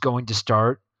season is going to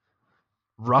start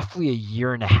roughly a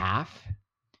year and a half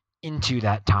into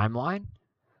that timeline.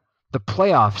 The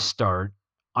playoffs start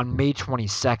on May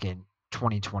 22nd,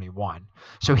 2021.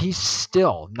 So he's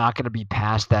still not going to be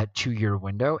past that 2-year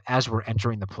window as we're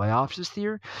entering the playoffs this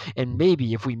year. And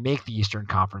maybe if we make the Eastern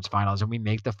Conference Finals and we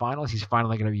make the finals, he's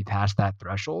finally going to be past that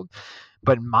threshold.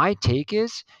 But my take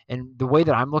is, and the way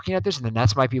that I'm looking at this, and the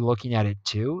Nets might be looking at it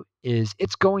too, is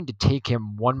it's going to take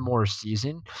him one more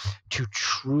season to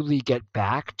truly get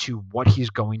back to what he's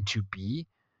going to be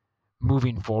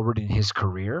moving forward in his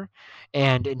career.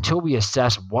 And until we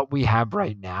assess what we have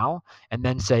right now and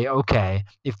then say, okay,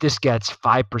 if this gets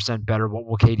 5% better, what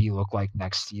will KD look like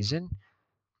next season?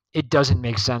 It doesn't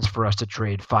make sense for us to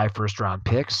trade 5 first-round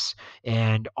picks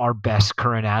and our best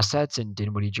current assets in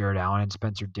Dinwiddie, Jared Allen, and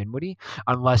Spencer Dinwiddie,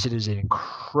 unless it is an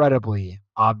incredibly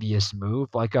obvious move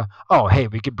like hey,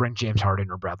 we could bring James Harden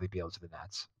or Bradley Beal to the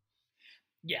Nets.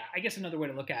 Yeah, I guess another way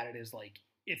to look at it is like,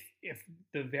 if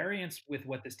the variance with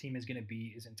what this team is going to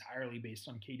be is entirely based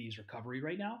on KD's recovery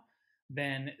right now,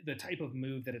 then the type of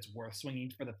move that it's worth swinging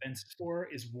for the fences for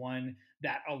is one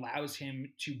that allows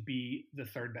him to be the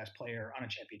third best player on a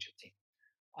championship team.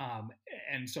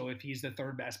 And so if he's the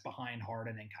third best behind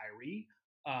Harden and Kyrie,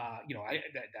 I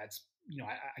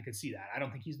could see that. I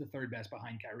don't think he's the third best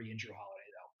behind Kyrie and Jrue Holiday,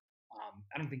 though.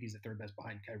 I don't think he's the third best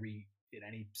behind Kyrie in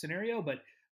any scenario, but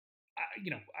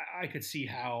I could see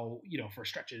how, for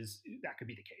stretches that could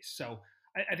be the case. So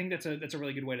I think that's a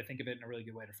really good way to think of it and a really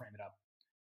good way to frame it up.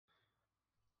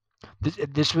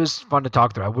 This was fun to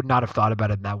talk through. I would not have thought about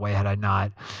it in that way had I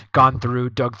not dug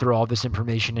through all this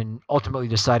information and ultimately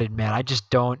decided, man,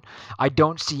 I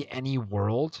don't see any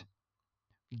world,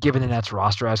 given the Nets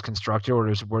roster as constructed, where it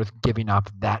was worth giving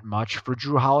up that much for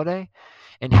Jrue Holiday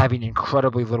and having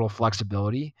incredibly little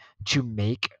flexibility to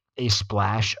make a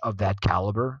splash of that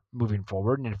caliber moving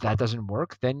forward. And if that doesn't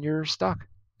work, then you're stuck.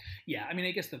 Yeah, I mean,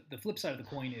 I guess the flip side of the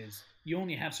coin is you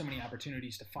only have so many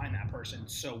opportunities to find that person.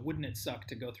 So wouldn't it suck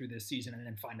to go through this season and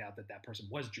then find out that person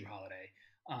was Jrue Holiday?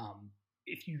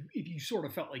 If you sort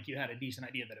of felt like you had a decent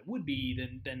idea that it would be,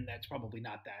 then that's probably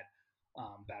not that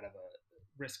bad of a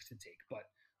risk to take. But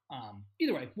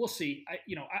either way, we'll see.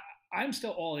 I'm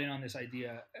still all in on this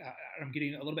idea. I'm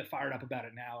getting a little bit fired up about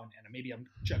it now, and maybe I'm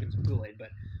chugging some Kool-Aid, but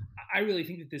I really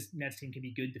think that this Nets team can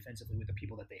be good defensively with the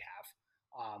people that they have.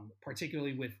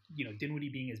 Particularly with Dinwiddie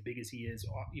being as big as he is,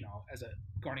 as a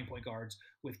guarding point guards,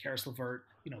 with Karis LeVert,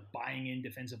 buying in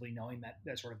defensively, knowing that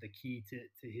that's sort of the key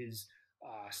to his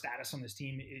status on this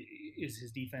team is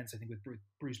his defense. I think with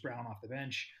Bruce Brown off the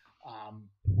bench,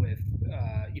 with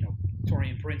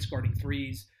Taurean Prince guarding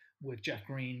threes, with Jeff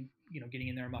Green, getting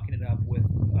in there and mucking it up, with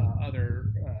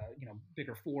other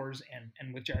bigger fours,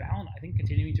 and with Jared Allen, I think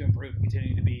continuing to improve and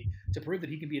continuing to prove that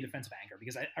he can be a defensive anchor,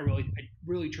 because I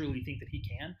really truly think that he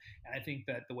can. And I think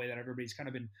that the way that everybody's kind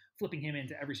of been flipping him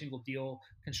into every single deal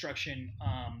construction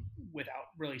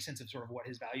without really a sense of sort of what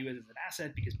his value is as an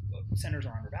asset, because centers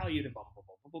are undervalued and blah, blah,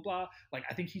 blah, blah, blah, blah. Like,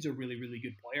 I think he's a really, really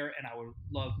good player, and I would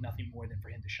love nothing more than for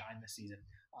him to shine this season,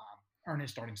 earn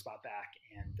his starting spot back,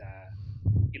 and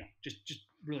just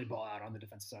really ball out on the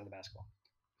defensive side of the basketball.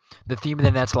 The theme of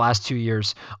the Nets last 2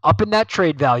 years, up in that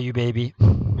trade value, baby.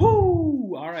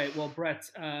 Woo! All right. Well, Brett,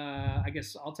 I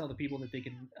guess I'll tell the people that they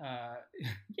can,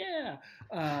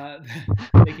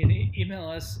 they can email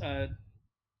us,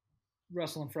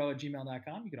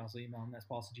 russellandfro@gmail.com. You can also email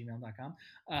netspulse@gmail.com.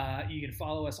 You can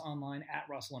follow us online at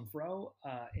russellandfro,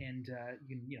 and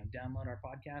you can download our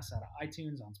podcast out of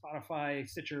iTunes, on Spotify,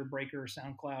 Stitcher, Breaker,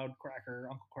 SoundCloud, Cracker,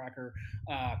 Uncle Cracker,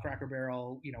 Cracker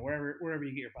Barrel, wherever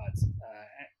you get your pods.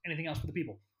 Anything else for the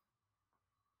people?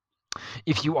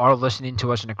 If you are listening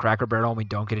to us in a Cracker Barrel and we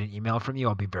don't get an email from you,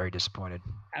 I'll be very disappointed.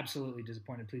 Absolutely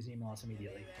disappointed. Please email us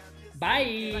immediately.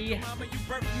 Bye. Like mama, you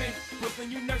birthed me.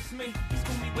 Brooklyn, you nursed me.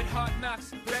 School me with hard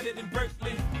knocks, better than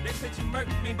Berkeley. They said you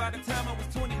murked me by the time I was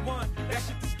 21. That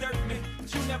shit disturbed me,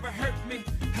 but you never hurt me.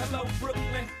 Hello,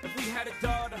 Brooklyn. If we had a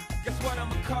daughter, guess what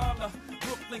I'ma call her?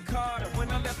 Brooklyn Carter.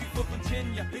 When I left you for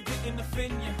Virginia, it didn't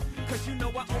offend you, cause you know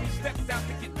I only stepped out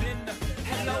to get dinner.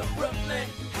 Hello, Brooklyn.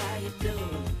 How you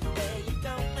doing? Where you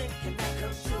going? Can I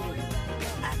come through?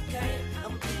 I can't.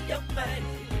 I'm be your man.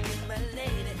 You be my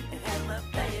lady and have my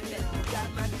baby. Got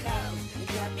my cows and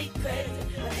got me crazy.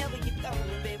 Wherever you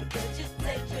going, baby, don't just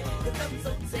take me. Cause I'm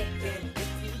so taken.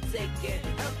 If you take it,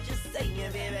 I'm just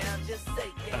saying, baby, I'm just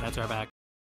saying. That's our back.